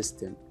any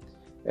system.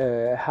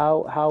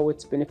 How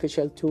it's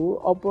beneficial to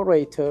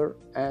operator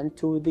and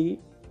to the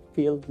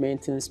field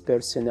maintenance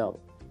personnel.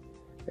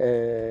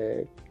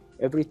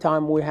 Every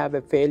time we have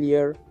a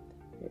failure,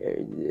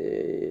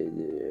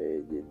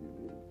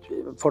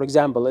 for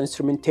example,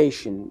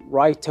 instrumentation,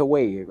 right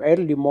away,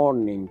 early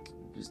morning,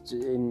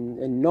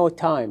 in no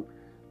time,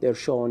 they're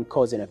showing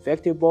cause and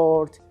effect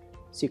report,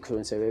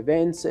 sequence of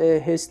events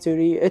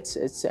history. It's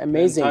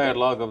amazing. The entire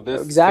log of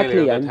this exactly,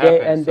 failure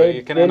that happened, so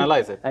you can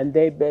analyze it. And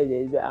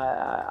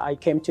I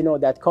came to know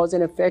that cause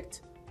and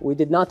effect, we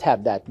did not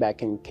have that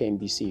back in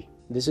KMBC.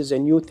 This is a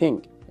new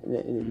thing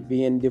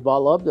being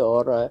developed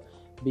or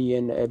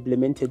being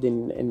implemented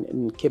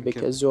in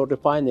Quebec Azure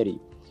refinery,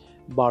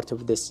 part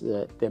of this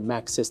the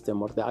MAC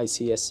system or the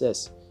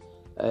ICSS.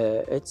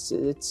 It's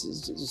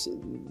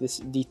this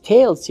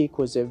detailed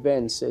sequence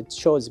events. It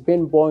shows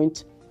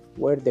pinpoint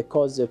where the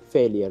cause of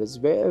failure is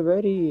very,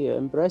 very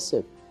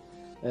impressive.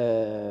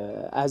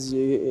 As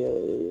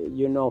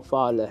you know,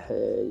 Faleh,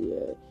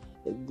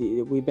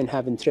 we've been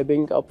having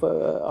tripping of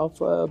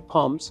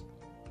pumps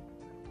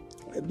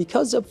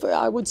because of,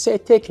 I would say,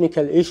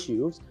 technical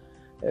issues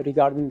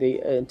regarding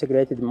the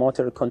integrated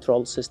motor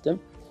control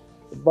system.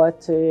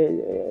 But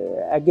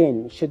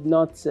again, should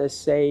not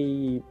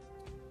say,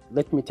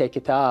 let me take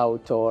it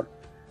out, or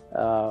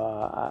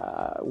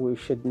we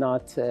should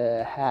not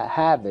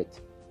have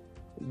it.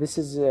 This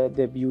is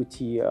the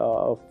beauty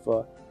of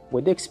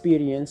with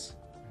experience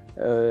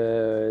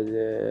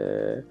and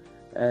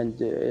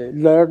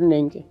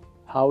learning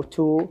how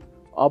to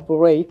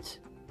operate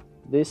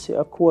this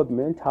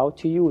equipment, how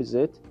to use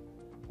it.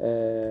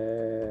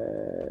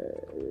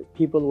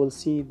 People will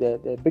see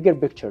the bigger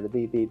picture,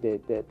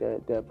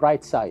 the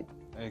bright side.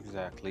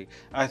 Exactly.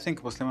 I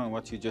think, Musliman,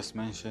 what you just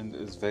mentioned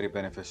is very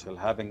beneficial.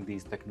 Having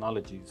these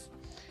technologies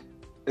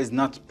is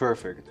not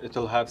perfect. It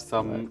will have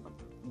some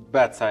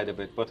bad side of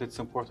it, but it's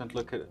important to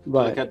look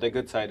at the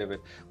good side of it.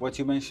 What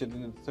you mentioned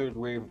in the third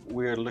wave,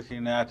 we're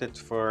looking at it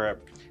for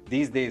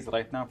these days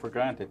right now for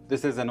granted.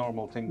 This is a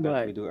normal thing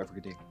that we do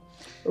every day.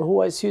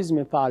 Excuse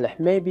me, Faleh.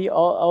 Maybe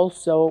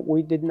also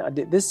we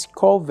didn't. This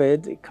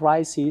COVID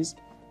crisis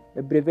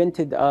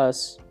prevented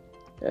us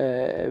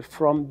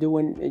from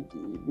doing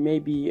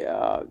maybe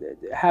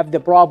have the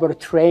proper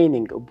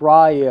training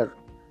prior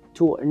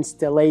to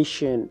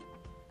installation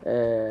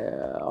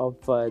of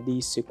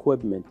these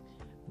equipment.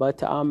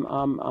 But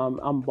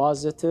I'm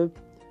positive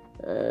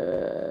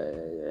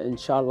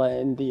inshallah,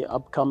 in the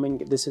upcoming,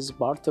 this is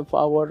part of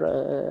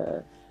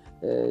our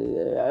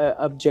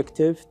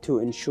objective to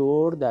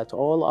ensure that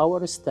all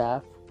our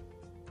staff,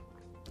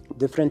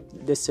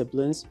 different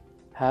disciplines,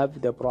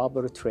 have the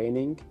proper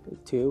training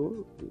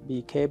to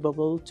be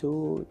capable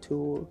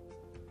to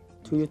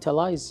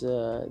utilize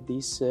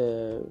these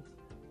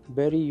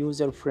very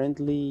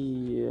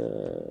user-friendly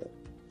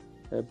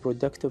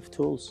productive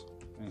tools.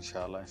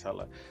 Inshallah,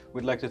 inshallah.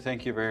 We'd like to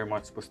thank you very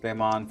much,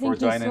 Busleman, for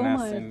Thank you joining so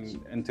us much.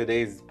 in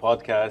today's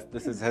podcast.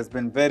 This has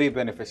been very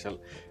beneficial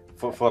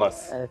for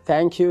us.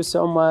 Thank you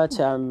so much.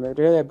 I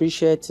really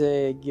appreciate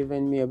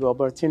giving me the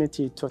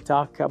opportunity to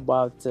talk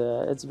about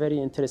it's very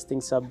interesting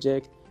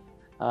subject.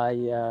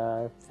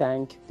 I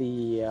thank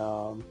the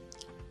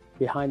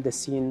behind the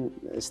scene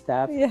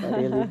staff. Yeah. I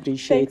really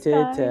appreciate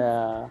Thanks, it.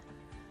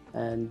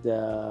 And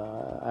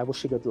I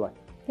wish you good luck.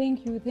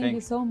 Thank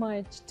you so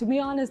much. To be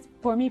honest,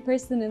 for me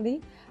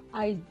personally,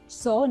 I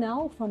saw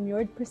now from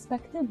your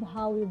perspective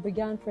how you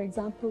began, for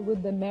example,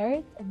 with the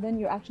merit, and then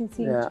you're actually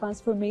seeing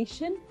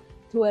transformation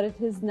to what it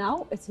is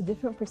now. It's a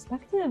different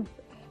perspective.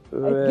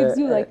 It gives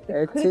you like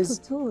the critical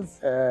tools.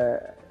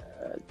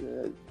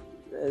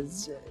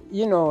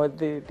 You know,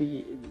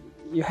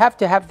 you have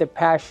to have the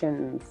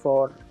passion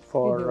for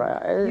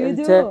you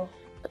do.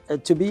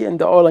 To be in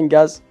the oil and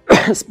gas,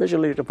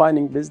 especially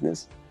refining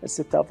business. It's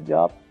a tough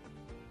job.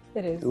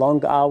 It is.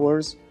 Long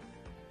hours,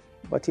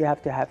 but you have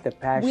to have the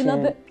passion. We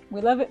love it. We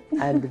love it.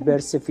 And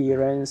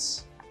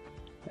perseverance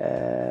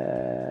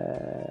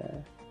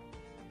to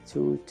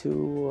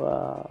do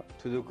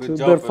good to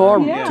job.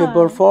 perform. Yeah. To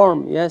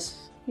perform,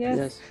 yes.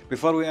 Yes.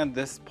 Before we end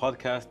this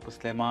podcast,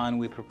 Busleman,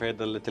 we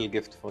prepared a little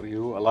gift for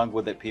you along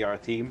with the PR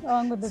team.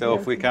 So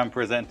if we can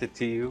present it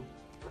to you.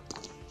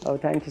 Oh,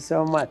 thank you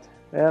so much.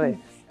 Really.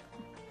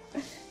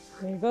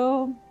 There you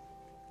go.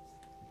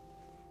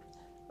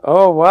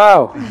 Oh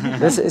wow!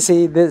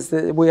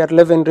 We are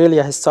living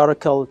really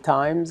historical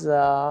times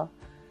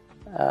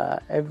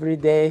every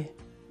day.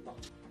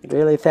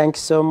 Really,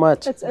 thanks so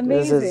much. That's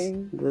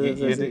amazing.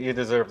 You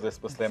deserve this,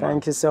 Busleman.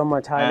 Thank you so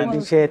much. I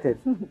appreciate it.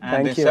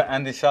 Thank you.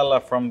 And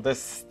inshallah, from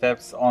this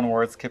steps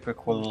onwards,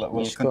 Kipik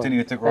will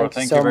continue to grow.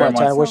 Thank you so very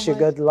much. I wish you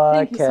good luck.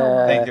 Thank you so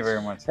much. Thank you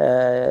very much.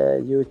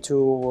 You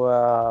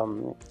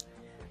two.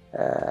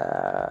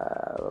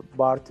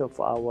 Part of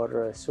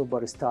our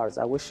superstars.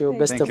 I wish you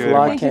best of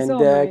luck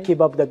and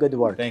keep up the good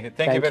work.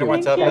 Thank you very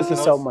much. Thank you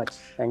so much.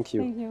 Thank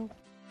you. Thank you.